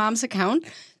 into the mom's account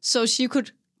so she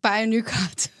could buy a new car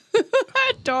to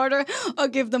her daughter or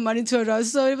give the money to her daughter.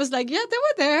 So it was like, they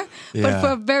were there, but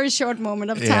for a very short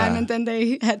moment of time, and then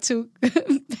they had to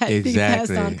be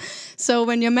passed on. So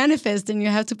when you're manifesting, you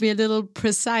have to be a little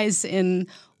precise in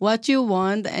what you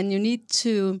want, and you need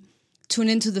to tune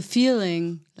into the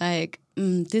feeling, like,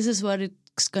 this is what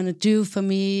it's going to do for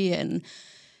me, and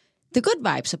the good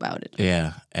vibes about it.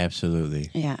 Yeah,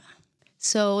 absolutely. Yeah.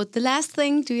 So the last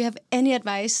thing, do you have any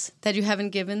advice that you haven't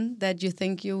given that you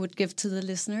think you would give to the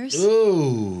listeners?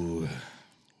 Ooh,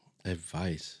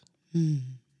 advice.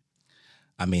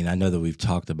 I mean, I know that we've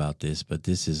talked about this, but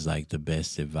this is like the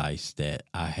best advice that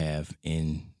I have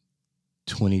in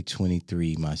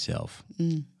 2023 myself.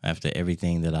 After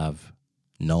everything that I've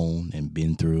known and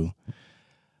been through,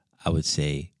 I would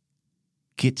say,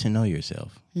 get to know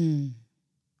yourself.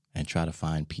 And try to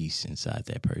find peace inside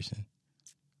that person.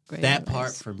 Great that advice.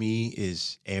 part for me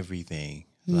is everything.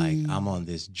 Like, I'm on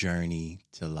this journey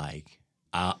to, like,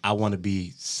 I want to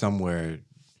be somewhere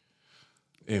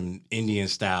Indian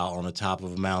style on the top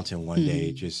of a mountain one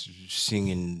day, just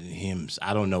singing hymns.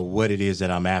 I don't know what it is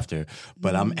that I'm after,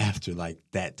 but I'm after like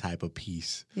that type of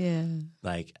peace. Yeah.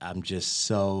 Like I'm just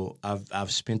so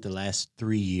I've spent the last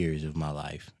 3 years of my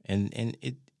life, and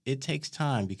it takes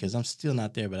time because I'm still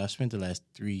not there, but I've spent the last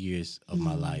 3 years of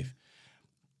my life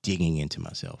digging into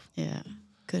myself. Yeah.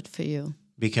 Good for you.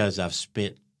 Because I've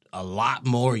spent a lot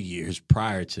more years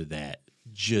prior to that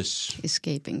just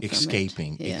escaping.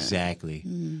 Yeah. Exactly.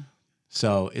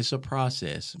 So it's a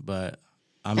process, but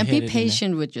and be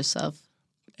patient with yourself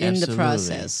in the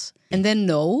process. And then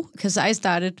because I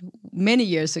started many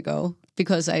years ago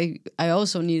because I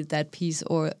also needed that peace,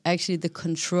 or actually the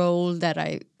control that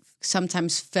I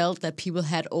sometimes felt that people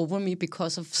had over me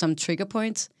because of some trigger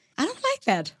points. I don't like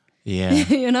that. Yeah.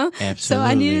 You know? Absolutely. So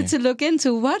I needed to look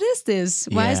into, what is this?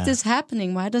 Why is this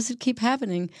happening? Why does it keep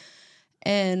happening?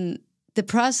 And the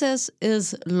process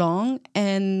is long,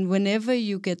 and whenever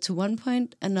you get to one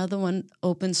point, another one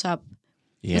opens up.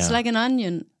 Yeah. It's like an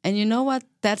onion. And you know what?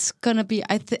 That's going to be...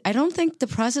 I don't think the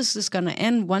process is going to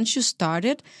end once you start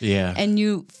it. Yeah. And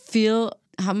you feel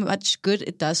how much good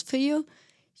it does for you.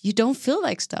 You don't feel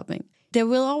like stopping. There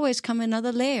will always come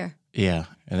another layer. Yeah,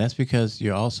 and that's because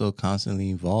you're also constantly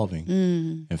evolving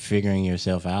and figuring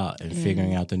yourself out and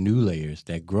figuring out the new layers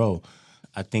that grow.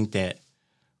 I think that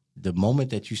the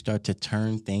moment that you start to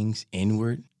turn things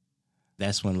inward,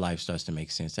 that's when life starts to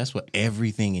make sense. That's what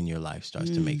everything in your life starts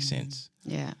to make sense.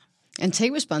 Yeah. And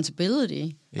take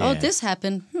responsibility. Yeah. Oh, this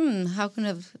happened. How can I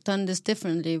have done this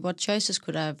differently? What choices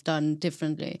could I have done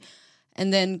differently?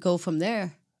 And then go from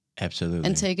there. Absolutely.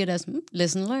 And take it as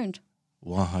lesson learned.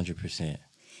 100%.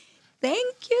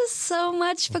 Thank you so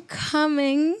much for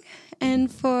coming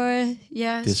and for,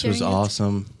 this was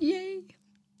awesome. Yay.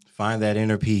 Find that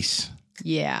inner peace.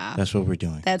 Yeah. That's what we're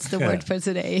doing. That's the word for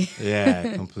today.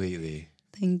 Yeah, completely.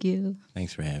 Thank you.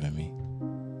 Thanks for having me.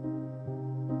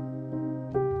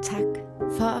 Tak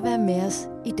for at være med os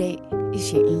i dag i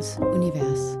Sjælens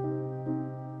Univers.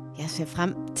 Jeg ser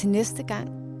frem til næste gang,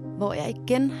 hvor jeg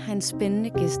igen har en spændende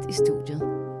gæst i studiet.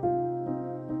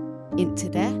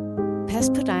 Indtil da, pas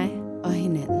på dig og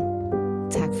hinanden.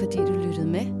 Tak fordi du lyttede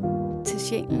med til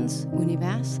Sjælens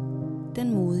Univers,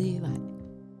 den modige vej.